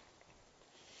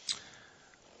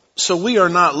 So we are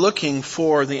not looking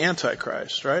for the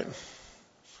Antichrist, right?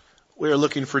 We are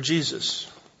looking for Jesus.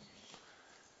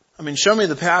 I mean, show me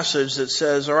the passage that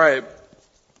says, all right,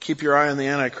 keep your eye on the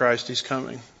Antichrist, he's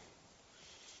coming.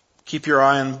 Keep your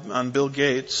eye on Bill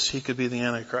Gates, he could be the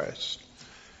Antichrist.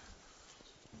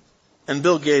 And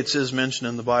Bill Gates is mentioned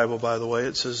in the Bible, by the way.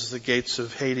 It says the gates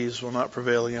of Hades will not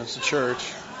prevail against the church.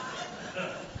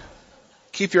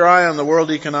 Keep your eye on the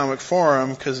World Economic Forum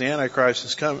because the Antichrist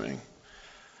is coming.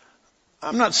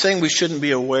 I'm not saying we shouldn't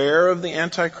be aware of the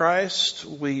Antichrist.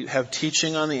 We have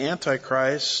teaching on the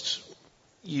Antichrist.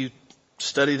 You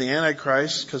study the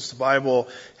Antichrist because the Bible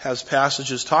has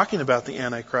passages talking about the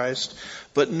Antichrist.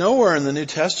 But nowhere in the New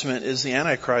Testament is the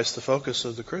Antichrist the focus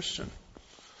of the Christian.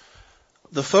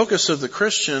 The focus of the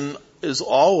Christian is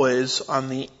always on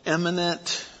the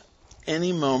imminent,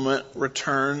 any moment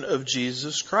return of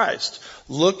Jesus Christ.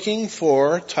 Looking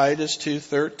for, Titus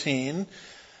 2:13,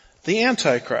 the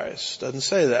Antichrist. Doesn't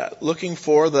say that. Looking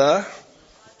for the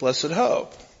blessed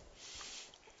hope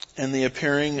and the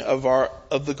appearing of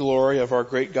the glory of our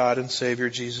great God and Savior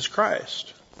Jesus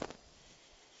Christ.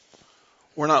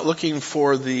 We're not looking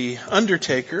for the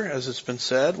undertaker, as it's been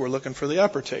said. We're looking for the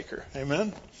uppertaker.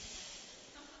 Amen?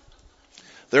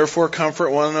 Therefore, comfort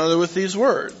one another with these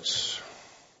words.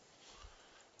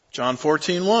 John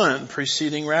 14:1,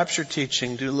 preceding rapture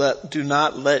teaching, do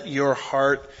not let your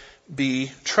heart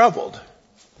be troubled.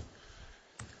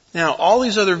 Now, all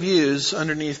these other views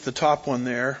underneath the top one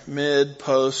there, mid,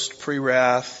 post,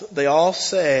 pre-wrath, they all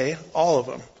say, all of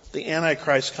them, the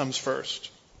Antichrist comes first.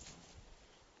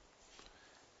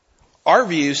 Our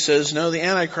view says, no, the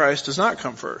Antichrist does not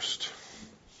come first.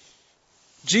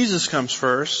 Jesus comes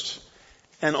first.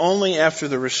 And only after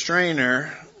the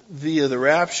restrainer via the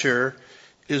rapture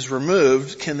is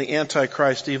removed can the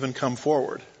Antichrist even come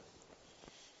forward.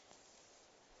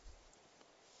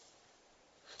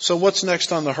 So what's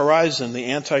next on the horizon,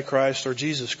 the Antichrist or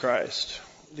Jesus Christ?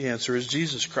 The answer is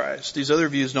Jesus Christ. These other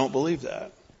views don't believe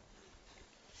that.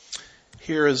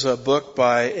 Here is a book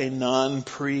by a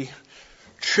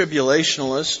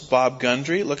non-pre-tribulationalist, Bob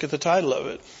Gundry. Look at the title of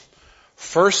it.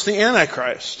 First the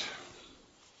Antichrist.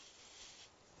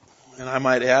 And I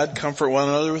might add, comfort one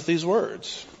another with these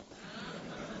words.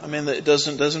 I mean, it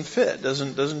doesn't fit,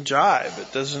 doesn't jive,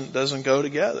 it doesn't go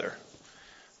together.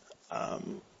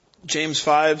 James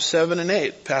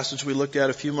 5:7-8, passage we looked at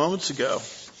a few moments ago.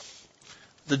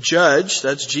 The judge,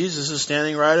 that's Jesus, is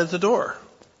standing right at the door.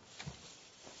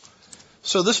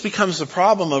 So this becomes the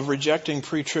problem of rejecting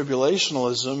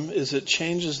pre-tribulationalism, is it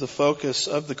changes the focus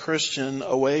of the Christian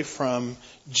away from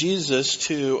Jesus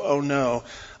to, oh no,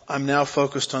 I'm now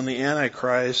focused on the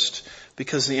Antichrist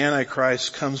because the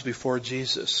Antichrist comes before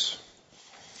Jesus.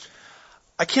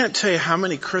 I can't tell you how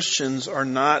many Christians are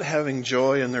not having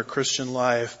joy in their Christian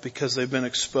life because they've been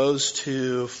exposed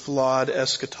to flawed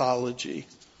eschatology,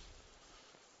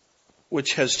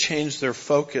 which has changed their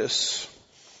focus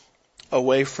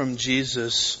away from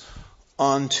Jesus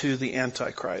onto the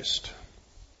Antichrist.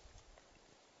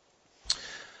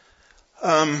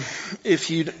 If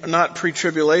you're not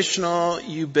pre-tribulational,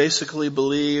 you basically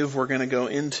believe we're going to go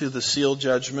into the seal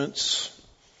judgments.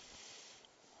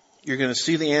 You're going to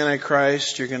see the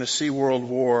Antichrist. You're going to see world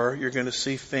war. You're going to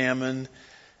see famine,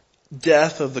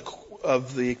 death of the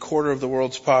quarter of the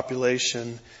world's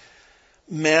population,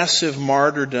 massive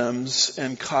martyrdoms,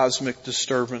 and cosmic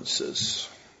disturbances.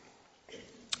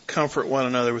 Comfort one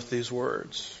another with these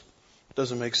words.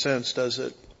 Doesn't make sense, does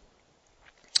it?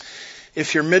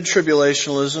 If you're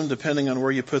mid-tribulationalism, depending on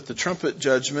where you put the trumpet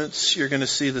judgments, you're going to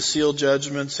see the seal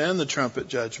judgments and the trumpet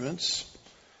judgments.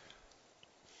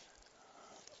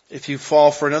 If you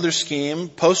fall for another scheme,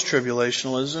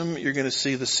 post-tribulationalism, you're going to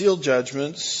see the seal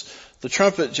judgments, the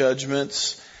trumpet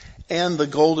judgments, and the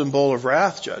golden bowl of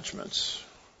wrath judgments.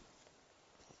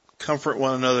 Comfort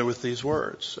one another with these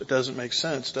words. It doesn't make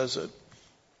sense, does it?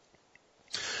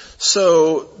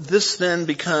 So this then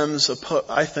becomes,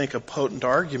 I think, a potent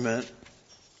argument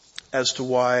as to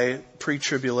why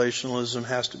pre-tribulationalism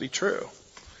has to be true.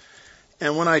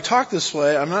 And when I talk this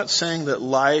way, I'm not saying that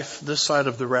life this side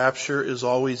of the rapture is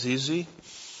always easy.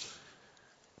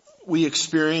 We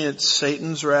experience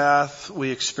Satan's wrath. We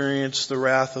experience the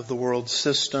wrath of the world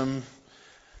system.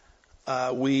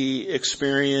 We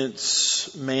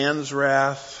experience man's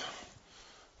wrath.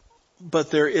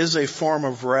 But there is a form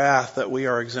of wrath that we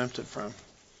are exempted from.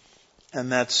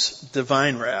 And that's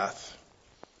divine wrath.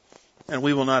 And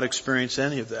we will not experience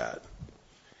any of that.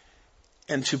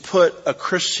 And to put a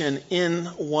Christian in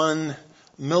 1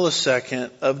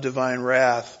 millisecond of divine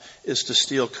wrath is to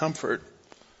steal comfort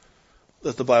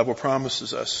that the Bible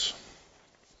promises us.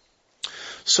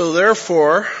 So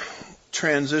therefore,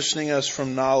 transitioning us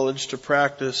from knowledge to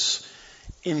practice,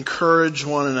 encourage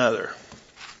one another.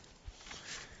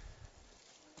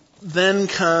 Then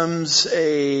comes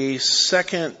a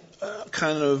second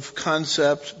kind of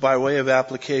concept by way of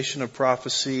application of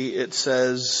prophecy. It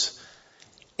says,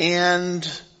 and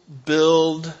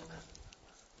build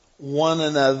one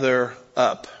another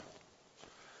up.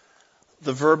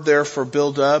 The verb there for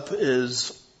build up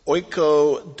is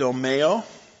oikodomeo.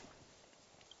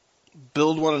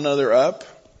 Build one another up.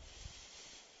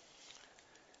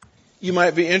 You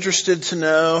might be interested to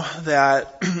know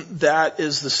that that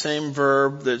is the same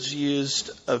verb that's used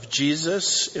of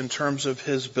Jesus in terms of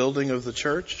his building of the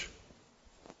church.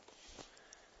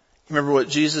 Remember what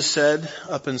Jesus said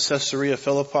up in Caesarea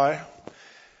Philippi?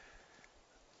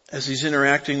 As he's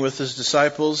interacting with his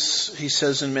disciples, he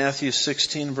says in Matthew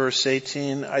 16 verse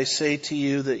 18, I say to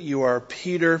you that you are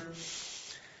Peter,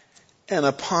 and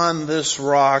upon this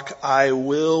rock I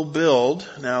will build.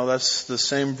 Now that's the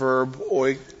same verb,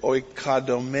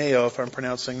 oikodomeo, if I'm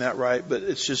pronouncing that right, but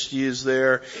it's just used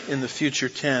there in the future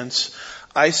tense.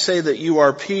 I say that you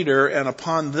are Peter, and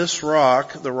upon this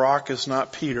rock, the rock is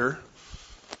not Peter,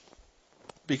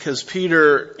 because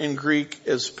Peter in Greek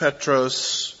is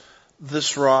Petros,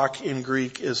 this rock in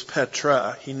Greek is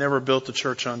Petra. He never built the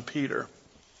church on Peter.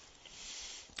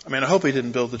 I mean, I hope he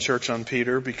didn't build the church on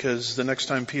Peter, because the next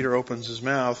time Peter opens his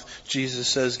mouth, Jesus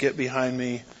says, get behind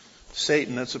me,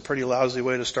 Satan. That's a pretty lousy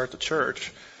way to start the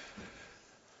church.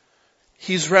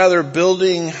 He's rather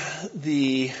building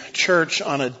the church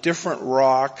on a different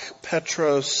rock,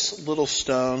 Petros, little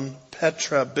stone,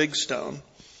 Petra, big stone.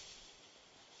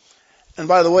 And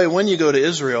by the way, when you go to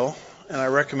Israel, and I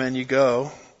recommend you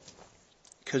go,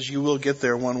 because you will get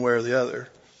there one way or the other.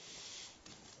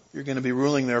 You're going to be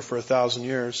ruling there for 1,000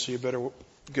 years, so you better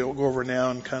go over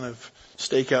now and kind of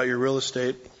stake out your real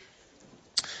estate.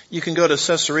 You can go to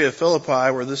Caesarea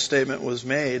Philippi, where this statement was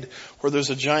made, where there's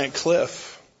a giant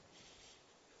cliff.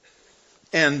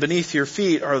 And beneath your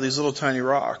feet are these little tiny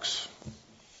rocks.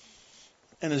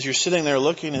 And as you're sitting there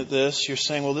looking at this, you're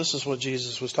saying, well, this is what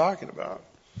Jesus was talking about.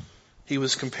 He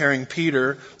was comparing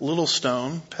Peter, little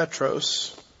stone,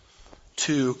 Petros,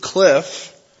 to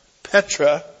cliff,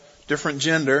 Petra, different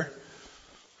gender,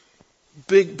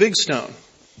 big stone.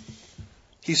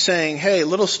 He's saying, hey,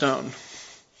 little stone,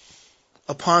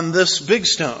 upon this big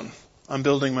stone, I'm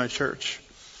building my church.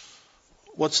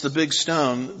 What's the big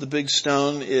stone? The big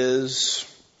stone is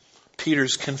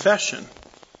Peter's confession.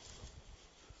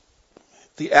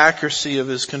 the accuracy of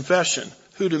his confession.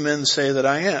 Who do men say that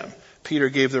I am? Peter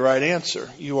gave the right answer.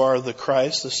 You are the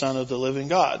Christ, the Son of the living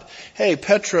God. Hey,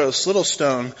 Petros, little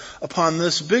stone, upon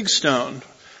this big stone.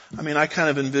 I kind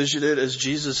of envisioned it as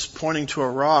Jesus pointing to a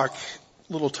rock,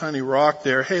 little tiny rock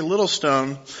there. Hey, little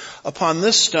stone, upon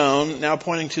this stone, now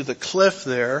pointing to the cliff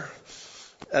there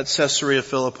at Caesarea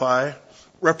Philippi,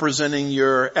 representing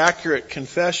your accurate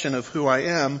confession of who I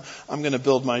am, I'm going to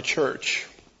build my church.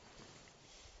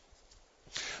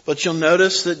 But you'll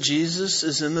notice that Jesus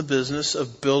is in the business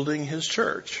of building his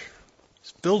church.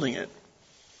 He's building it.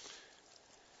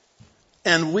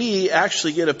 And we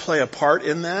actually get to play a part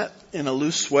in that in a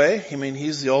loose way.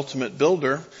 He's the ultimate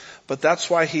builder. But that's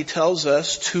why he tells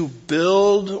us to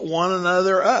build one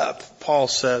another up, Paul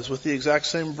says, with the exact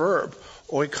same verb,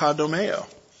 oikodomeo.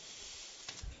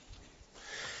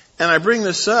 And I bring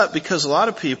this up because a lot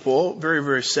of people, very,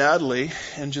 very sadly,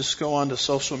 and just go onto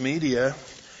social media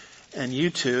and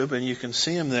YouTube, and you can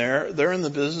see them there, they're in the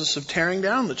business of tearing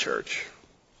down the church.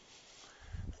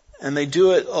 And they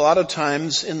do it a lot of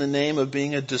times in the name of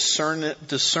being a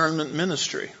discernment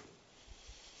ministry.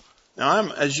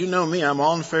 Now, as you know me, I'm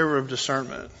all in favor of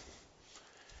discernment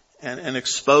and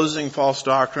exposing false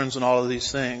doctrines and all of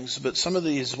these things. But some of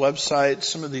these websites,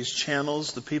 some of these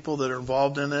channels, the people that are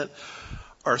involved in it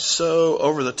are so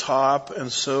over the top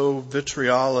and so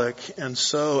vitriolic and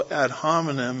so ad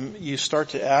hominem, you start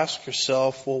to ask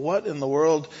yourself, well, what in the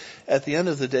world at the end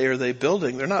of the day are they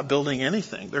building? They're not building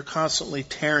anything. They're constantly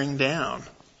tearing down.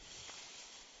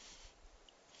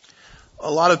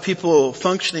 A lot of people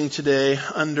functioning today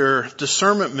under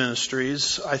discernment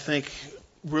ministries, I think,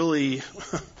 really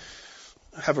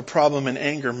have a problem in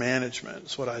anger management,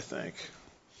 is what I think.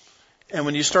 And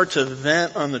when you start to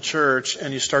vent on the church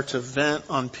and you start to vent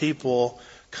on people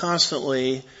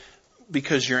constantly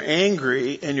because you're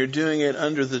angry and you're doing it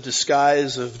under the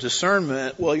disguise of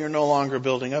discernment, well, you're no longer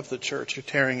building up the church. You're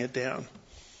tearing it down.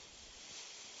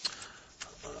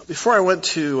 Before I went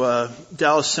to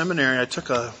Dallas Seminary, I took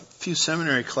a few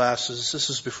seminary classes. This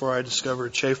is before I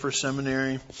discovered Schaefer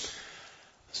Seminary.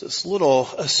 It's this little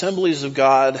Assemblies of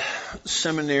God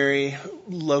seminary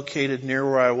located near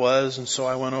where I was, and so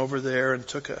I went over there and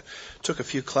took a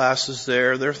few classes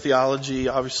there. Their theology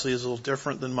obviously is a little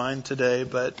different than mine today,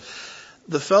 but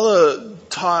the fellow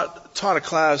taught a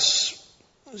class,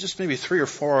 just maybe 3 or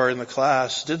 4 in the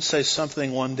class, did say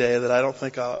something one day that I don't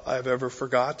think I've ever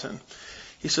forgotten.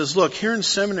 He says, look, here in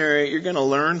seminary, you're going to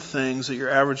learn things that your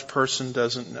average person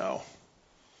doesn't know.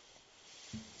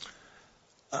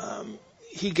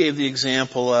 He gave the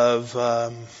example of,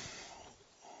 the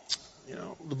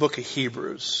book of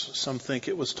Hebrews. Some think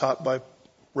it was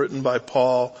written by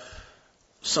Paul.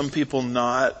 Some people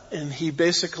not. And he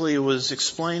basically was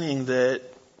explaining that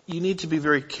you need to be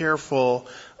very careful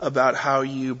about how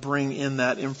you bring in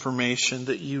that information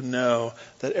that you know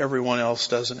that everyone else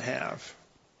doesn't have.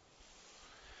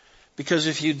 Because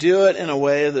if you do it in a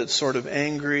way that's sort of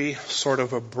angry, sort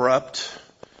of abrupt,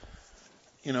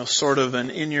 sort of an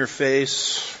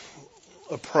in-your-face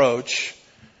approach,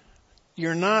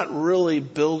 you're not really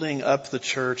building up the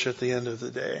church at the end of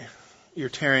the day. You're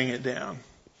tearing it down.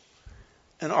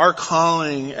 And our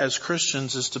calling as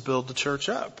Christians is to build the church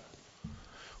up.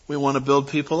 We want to build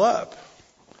people up.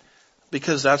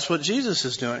 Because that's what Jesus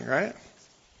is doing, right?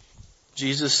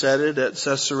 Jesus said it at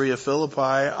Caesarea Philippi,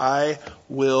 I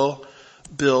will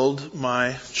build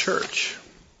my church.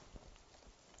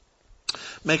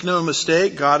 Make no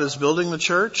mistake, God is building the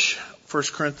church. 1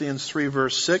 Corinthians 3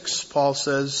 verse 6, Paul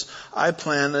says, I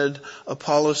planted,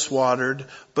 Apollos watered,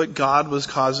 but God was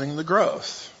causing the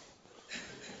growth.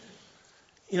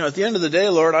 At the end of the day,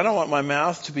 Lord, I don't want my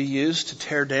mouth to be used to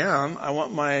tear down. I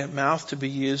want my mouth to be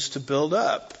used to build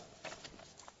up.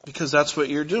 Because that's what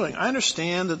you're doing. I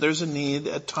understand that there's a need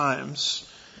at times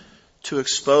to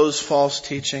expose false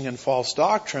teaching and false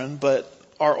doctrine, but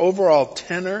our overall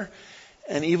tenor,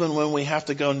 and even when we have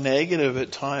to go negative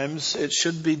at times, it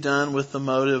should be done with the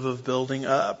motive of building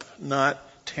up, not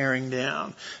tearing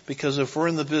down. Because if we're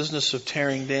in the business of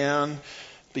tearing down,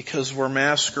 because we're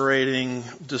masquerading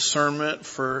discernment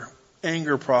for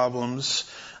anger problems,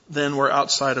 then we're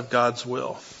outside of God's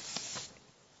will.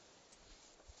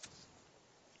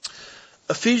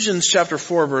 Ephesians chapter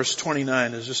 4 verse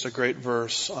 29 is just a great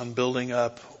verse on building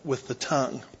up with the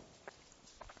tongue.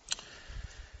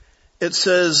 It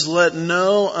says, let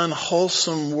no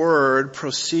unwholesome word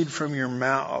proceed from your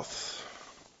mouth,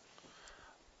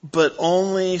 but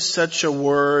only such a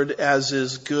word as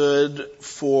is good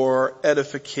for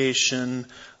edification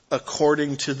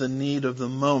according to the need of the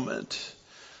moment,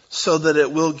 so that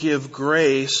it will give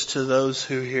grace to those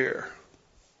who hear.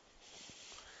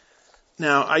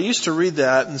 Now, I used to read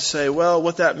that and say, well,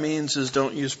 what that means is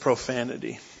don't use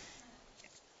profanity.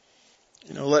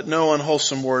 Let no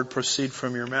unwholesome word proceed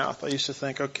from your mouth. I used to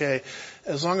think, okay,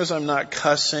 as long as I'm not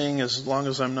cussing, as long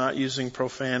as I'm not using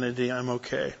profanity, I'm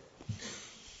okay.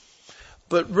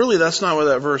 But really, that's not what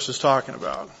that verse is talking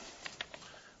about.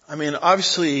 I mean,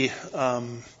 obviously,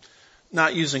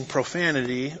 not using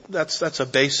profanity, that's a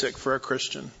basic for a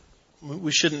Christian.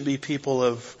 We shouldn't be people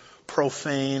of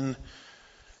profane,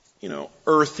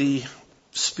 earthy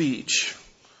speech.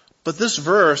 But this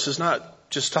verse is not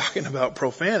just talking about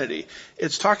profanity.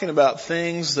 It's talking about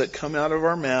things that come out of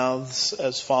our mouths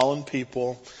as fallen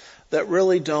people that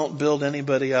really don't build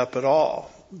anybody up at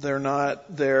all. They're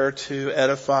not there to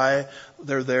edify.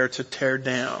 They're there to tear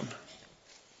down.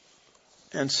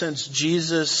 And since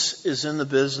Jesus is in the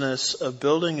business of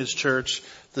building his church,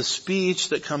 the speech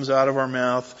that comes out of our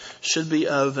mouth should be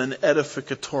of an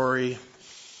edificatory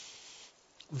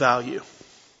value.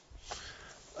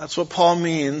 That's what Paul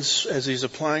means as he's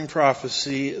applying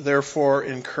prophecy. Therefore,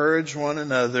 encourage one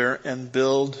another and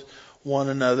build one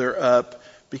another up,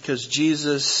 because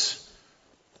Jesus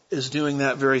is doing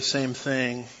that very same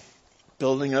thing,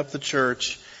 building up the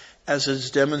church, as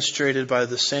is demonstrated by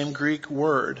the same Greek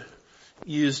word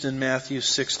used in Matthew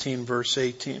 16, verse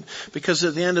 18. Because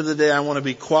at the end of the day, I want to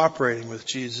be cooperating with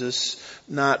Jesus,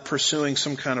 not pursuing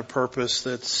some kind of purpose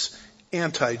that's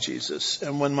anti-Jesus.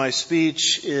 And when my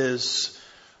speech is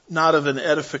not of an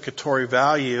edificatory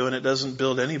value and it doesn't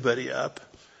build anybody up,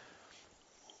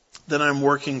 then I'm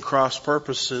working cross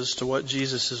purposes to what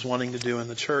Jesus is wanting to do in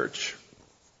the church.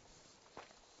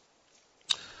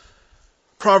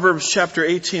 Proverbs chapter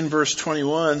 18 verse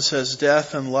 21 says,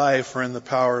 death and life are in the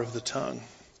power of the tongue.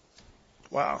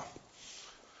 Wow.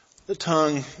 The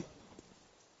tongue,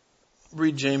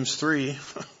 read James 3.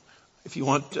 If you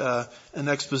want an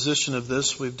exposition of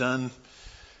this, we've done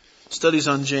studies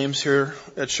on James here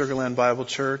at Sugarland Bible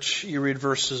Church. You read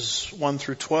verses 1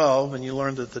 through 12 and you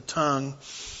learn that the tongue,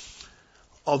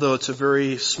 although it's a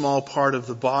very small part of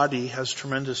the body, has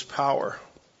tremendous power.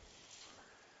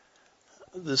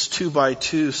 This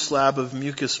 2x2 slab of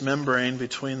mucous membrane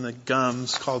between the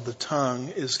gums called the tongue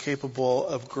is capable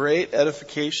of great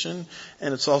edification,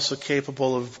 and it's also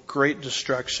capable of great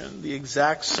destruction. The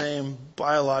exact same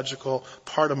biological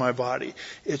part of my body.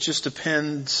 It just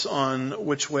depends on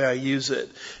which way I use it.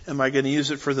 Am I going to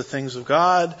use it for the things of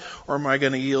God, or am I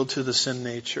going to yield to the sin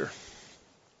nature?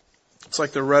 It's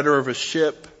like the rudder of a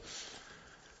ship,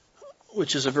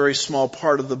 which is a very small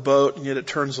part of the boat, and yet it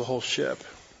turns the whole ship.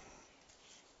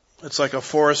 It's like a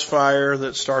forest fire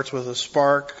that starts with a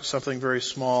spark, something very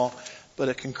small, but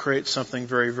it can create something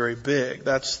very, very big.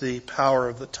 That's the power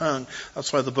of the tongue.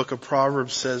 That's why the book of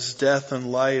Proverbs says death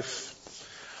and life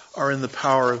are in the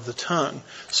power of the tongue.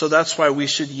 So that's why we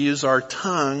should use our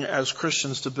tongue as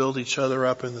Christians to build each other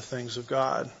up in the things of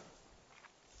God.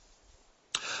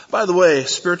 By the way,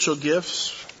 spiritual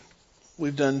gifts.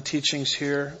 We've done teachings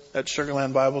here at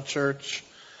Sugarland Bible Church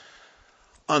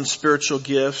on spiritual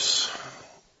gifts.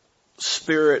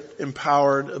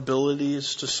 Spirit-empowered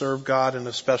abilities to serve God in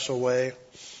a special way.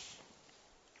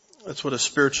 That's what a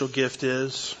spiritual gift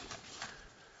is.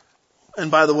 And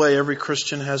by the way, every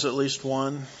Christian has at least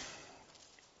one.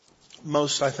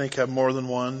 Most, I think, have more than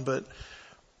one. But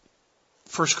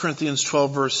 1 Corinthians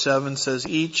 12 verse 7 says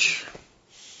each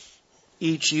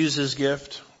use his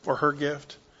gift or her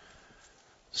gift.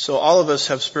 So all of us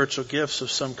have spiritual gifts of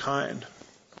some kind.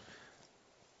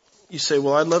 You say,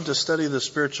 well, I'd love to study the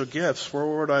spiritual gifts. Where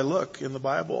would I look in the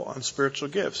Bible on spiritual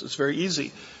gifts? It's very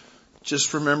easy.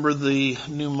 Just remember the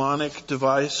mnemonic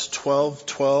device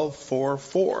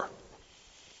 12-12-4-4.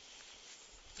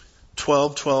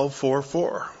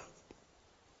 12-12-4-4.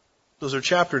 Those are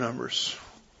chapter numbers.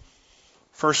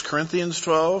 1 Corinthians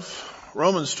 12,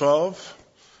 Romans 12,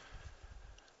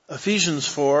 Ephesians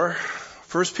 4,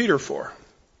 1 Peter 4.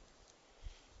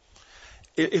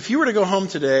 If you were to go home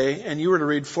today and you were to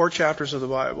read 4 chapters of the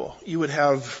Bible, you would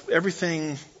have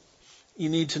everything you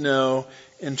need to know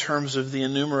in terms of the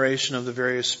enumeration of the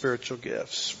various spiritual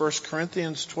gifts. 1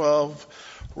 Corinthians 12,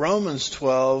 Romans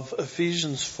 12,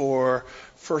 Ephesians 4,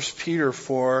 1 Peter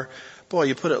 4. Boy,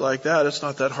 you put it like that, it's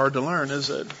not that hard to learn, is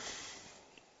it?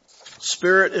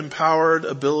 Spirit-empowered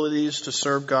abilities to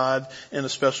serve God in a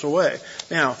special way.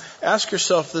 Now, ask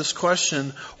yourself this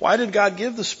question: why did God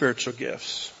give the spiritual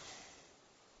gifts?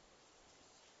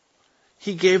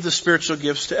 He gave the spiritual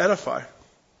gifts to edify.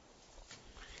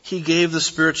 He gave the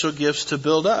spiritual gifts to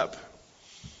build up.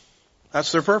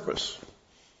 That's their purpose.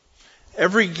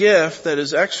 Every gift that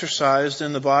is exercised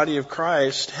in the body of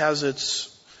Christ has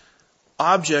its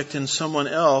object in someone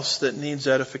else that needs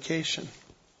edification.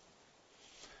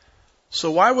 So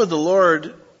why would the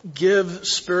Lord give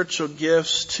spiritual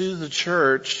gifts to the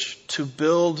church to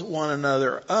build one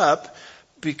another up?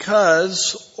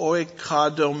 Because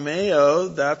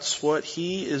oikodomeo, that's what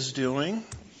he is doing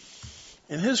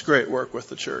in his great work with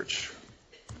the church.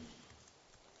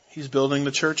 He's building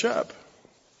the church up.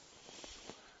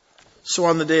 So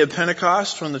on the day of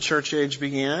Pentecost, when the church age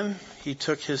began, he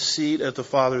took his seat at the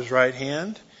Father's right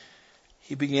hand.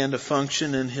 He began to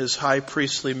function in his high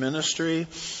priestly ministry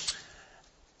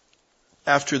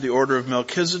after the order of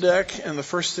Melchizedek. And the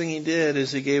first thing he did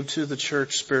is he gave to the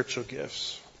church spiritual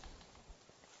gifts.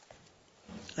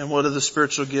 And what do the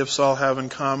spiritual gifts all have in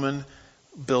common?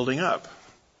 Building up.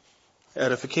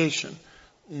 Edification.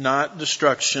 Not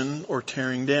destruction or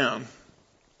tearing down.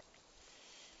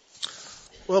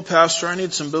 Well, Pastor, I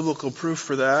need some biblical proof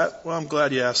for that. Well, I'm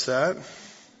glad you asked that.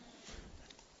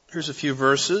 Here's a few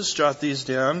verses. Jot these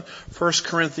down. 1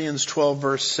 Corinthians 12,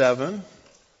 verse 7.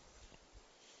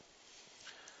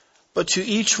 But to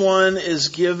each one is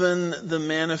given the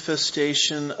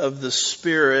manifestation of the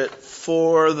Spirit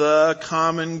for the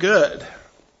common good.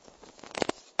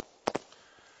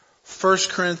 1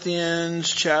 Corinthians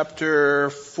chapter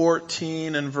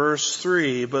 14 and verse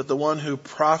 3. But the one who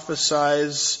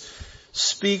prophesies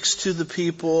speaks to the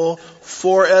people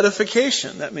for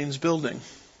edification. That means building.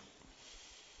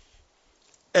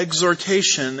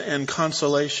 Exhortation and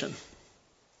consolation.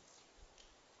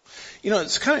 You know,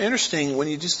 it's kind of interesting when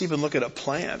you just even look at a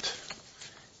plant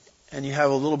and you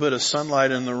have a little bit of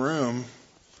sunlight in the room.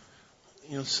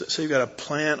 You know, say you've got a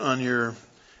plant on your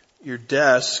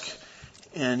desk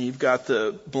and you've got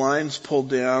the blinds pulled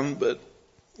down, but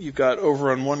you've got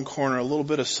over on one corner a little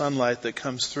bit of sunlight that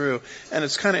comes through. And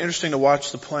it's kind of interesting to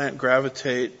watch the plant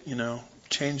gravitate,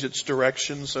 change its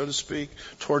direction, so to speak,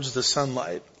 towards the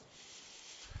sunlight.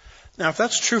 Now, if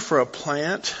that's true for a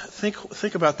plant,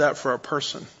 think about that for a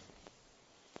person.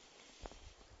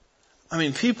 I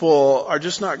mean, people are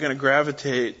just not going to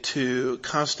gravitate to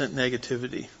constant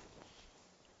negativity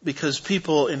because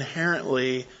people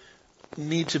inherently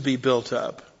need to be built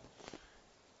up.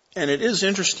 And it is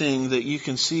interesting that you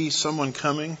can see someone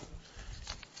coming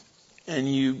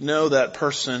and you know that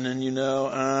person and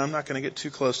I'm not going to get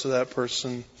too close to that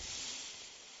person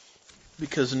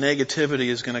because negativity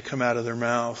is going to come out of their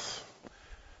mouth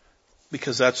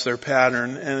because that's their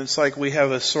pattern. And it's like we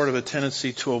have a sort of a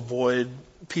tendency to avoid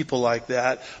people like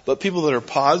that. But people that are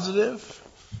positive,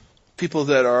 people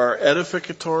that are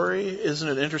edificatory, isn't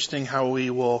it interesting how we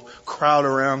will crowd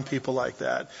around people like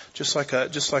that? Just like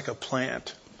a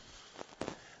plant.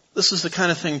 This is the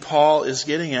kind of thing Paul is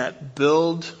getting at.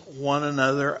 Build one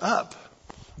another up.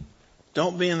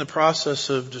 Don't be in the process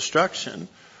of destruction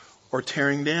or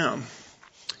tearing down,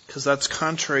 because that's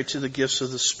contrary to the gifts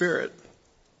of the Spirit.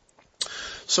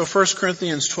 So 1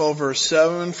 Corinthians 12 verse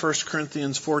 7, 1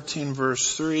 Corinthians 14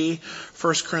 verse 3,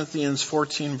 1 Corinthians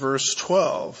 14 verse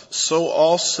 12. So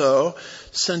also,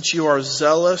 since you are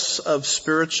zealous of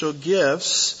spiritual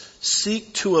gifts,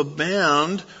 seek to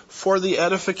abound for the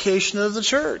edification of the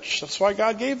church. That's why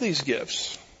God gave these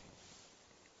gifts.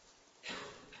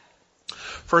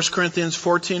 1 Corinthians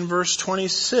 14 verse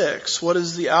 26. What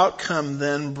is the outcome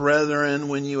then, brethren,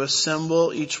 when you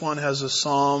assemble? Each one has a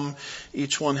psalm,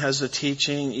 each one has a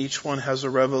teaching, each one has a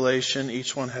revelation,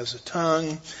 each one has a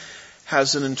tongue,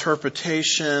 has an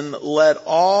interpretation. Let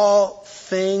all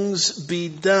things be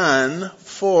done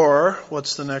for,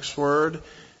 what's the next word?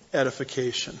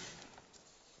 Edification.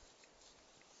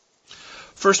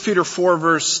 1 Peter 4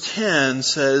 verse 10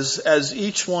 says, as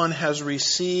each one has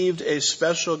received a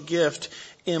special gift,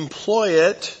 employ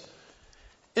it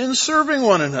in serving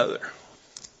one another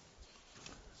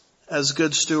as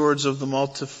good stewards of the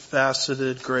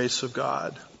multifaceted grace of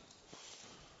God.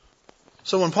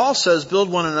 So when Paul says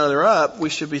build one another up, we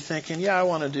should be thinking, yeah, I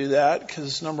want to do that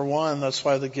because number one, that's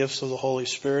why the gifts of the Holy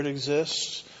Spirit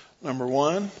exist. Number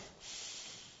one.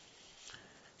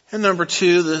 And number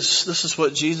two, this is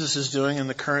what Jesus is doing in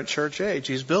the current church age.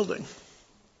 He's building.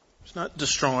 He's not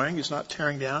destroying. He's not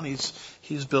tearing down.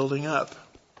 He's building up.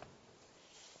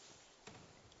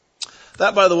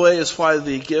 That, by the way, is why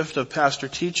the gift of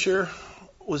pastor-teacher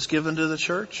was given to the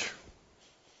church.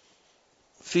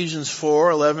 Ephesians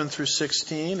 4:11 through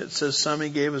 16, it says some he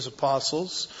gave as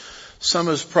apostles, some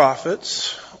as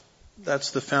prophets.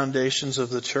 That's the foundations of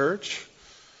the church.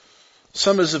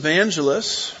 Some as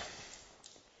evangelists.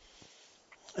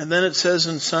 And then it says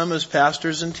in some as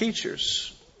pastors and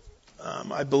teachers.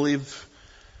 I believe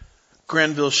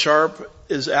Granville Sharp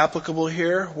is applicable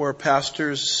here, where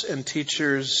pastors and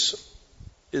teachers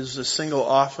is a single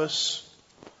office,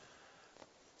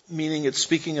 meaning it's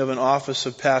speaking of an office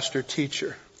of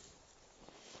pastor-teacher.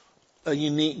 a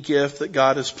unique gift that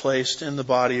God has placed in the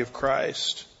body of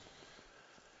Christ,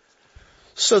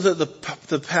 so that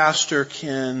the pastor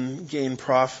can gain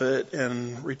profit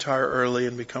and retire early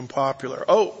and become popular.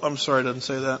 Oh, I'm sorry, it doesn't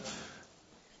say that.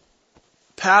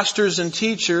 Pastors and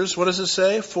teachers, what does it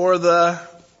say? For the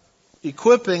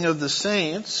equipping of the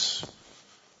saints.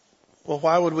 Well,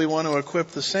 why would we want to equip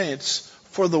the saints?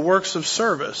 For the works of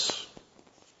service.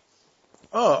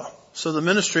 Oh, so the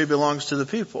ministry belongs to the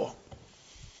people,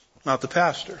 not the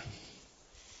pastor.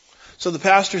 So the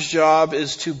pastor's job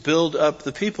is to build up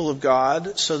the people of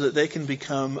God so that they can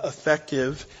become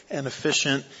effective and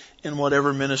efficient in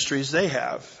whatever ministries they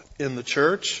have in the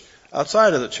church,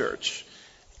 outside of the church,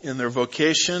 in their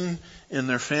vocation, in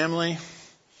their family.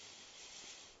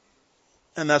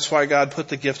 And that's why God put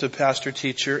the gift of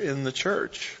pastor-teacher in the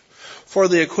church. For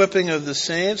the equipping of the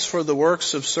saints, for the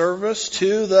works of service,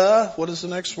 to the, what is the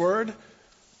next word?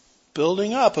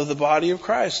 Building up of the body of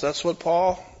Christ. That's what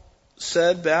Paul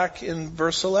said back in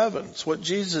verse 11. It's what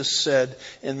Jesus said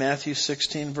in Matthew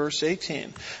 16 verse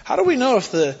 18. How do we know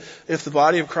if the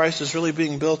body of Christ is really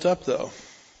being built up though?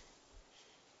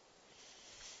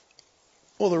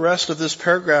 Well, the rest of this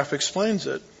paragraph explains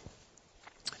it.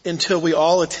 Until we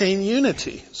all attain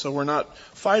unity. So we're not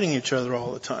fighting each other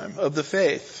all the time. Of the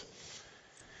faith.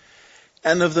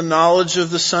 And of the knowledge of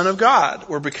the Son of God.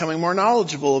 We're becoming more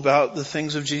knowledgeable about the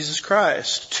things of Jesus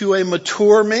Christ. To a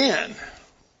mature man.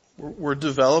 We're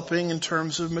developing in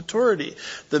terms of maturity.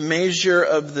 The measure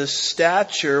of the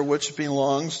stature which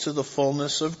belongs to the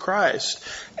fullness of Christ.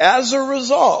 As a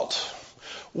result,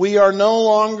 we are no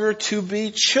longer to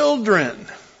be children.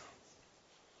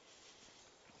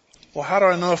 Well, how do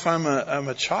I know if I'm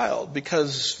a child?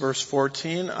 Because verse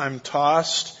 14, I'm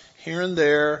tossed here and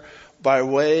there by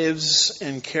waves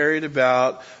and carried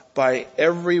about by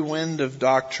every wind of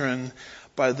doctrine,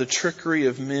 by the trickery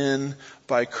of men,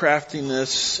 by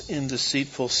craftiness in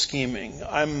deceitful scheming.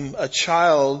 I'm a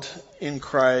child in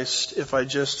Christ if I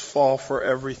just fall for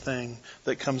everything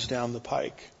that comes down the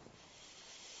pike.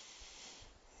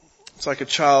 It's like a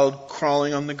child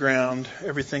crawling on the ground.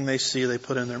 Everything they see, they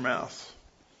put in their mouth.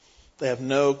 They have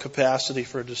no capacity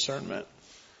for discernment.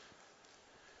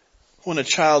 When a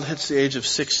child hits the age of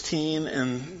 16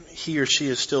 and he or she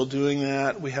is still doing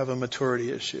that, we have a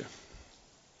maturity issue.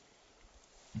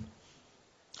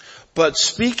 But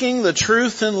speaking the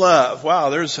truth in love. Wow,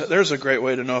 there's a great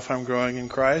way to know if I'm growing in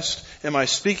Christ. Am I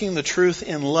speaking the truth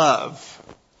in love?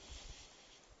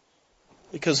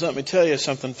 Because let me tell you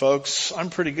something, folks.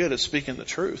 I'm pretty good at speaking the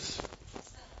truth.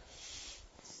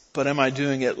 But am I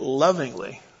doing it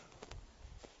lovingly?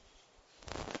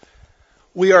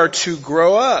 We are to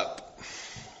grow up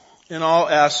in all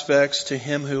aspects to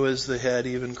Him who is the head,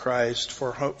 even Christ,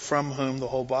 from whom the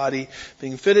whole body,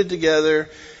 being fitted together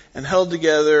and held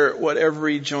together, what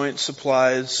every joint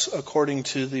supplies according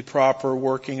to the proper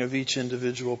working of each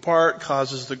individual part,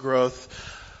 causes the growth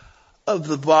of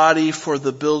the body for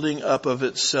the building up of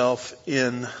itself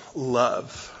in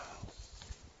love.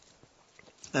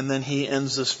 And then he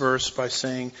ends this verse by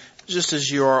saying, just as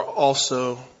you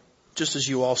also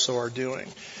are doing.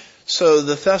 So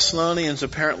the Thessalonians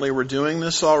apparently were doing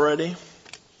this already.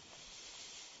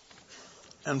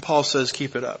 And Paul says,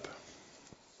 keep it up.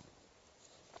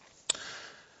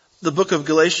 The book of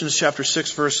Galatians chapter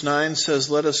 6 verse 9 says,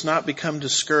 let us not become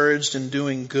discouraged in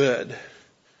doing good.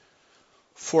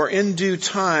 For in due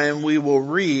time we will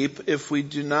reap if we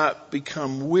do not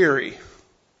become weary.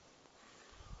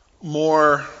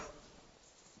 More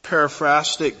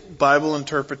paraphrastic Bible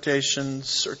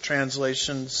interpretations or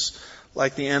translations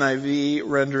like the NIV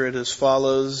render it as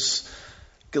follows.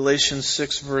 Galatians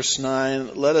 6 verse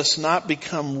 9, let us not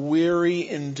become weary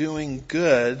in doing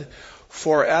good,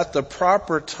 for at the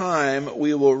proper time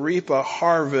we will reap a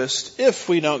harvest if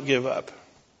we don't give up.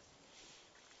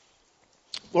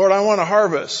 Lord, I want a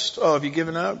harvest. Oh, have you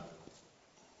given up?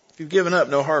 If you've given up,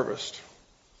 no harvest.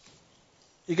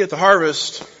 You get the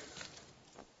harvest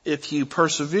if you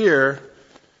persevere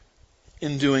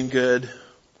in doing good,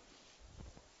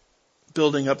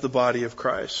 building up the body of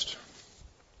Christ.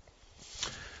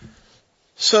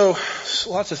 So,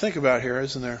 lots to think about here,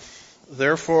 isn't there?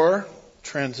 Therefore,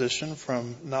 transition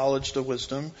from knowledge to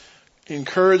wisdom.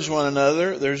 Encourage one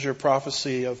another. There's your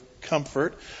prophecy of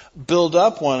comfort. Build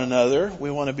up one another. We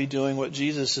want to be doing what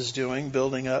Jesus is doing,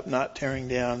 building up, not tearing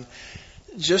down.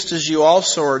 Just as you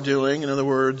also are doing, in other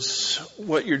words,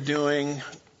 what you're doing,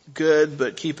 good,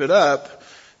 but keep it up,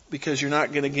 because you're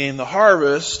not going to gain the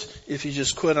harvest if you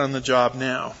just quit on the job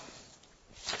now.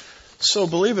 So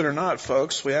believe it or not,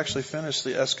 folks, we actually finished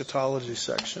the eschatology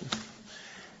section.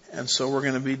 And so we're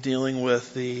going to be dealing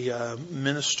with the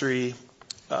ministry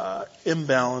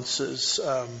imbalances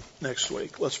next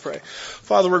week. Let's pray.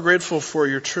 Father, we're grateful for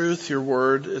your truth, your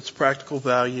word, its practical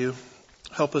value.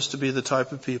 Help us to be the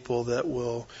type of people that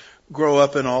will grow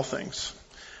up in all things.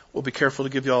 We'll be careful to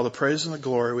give you all the praise and the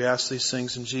glory. We ask these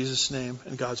things in Jesus' name,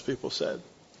 and God's people said.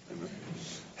 Amen.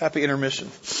 Happy intermission.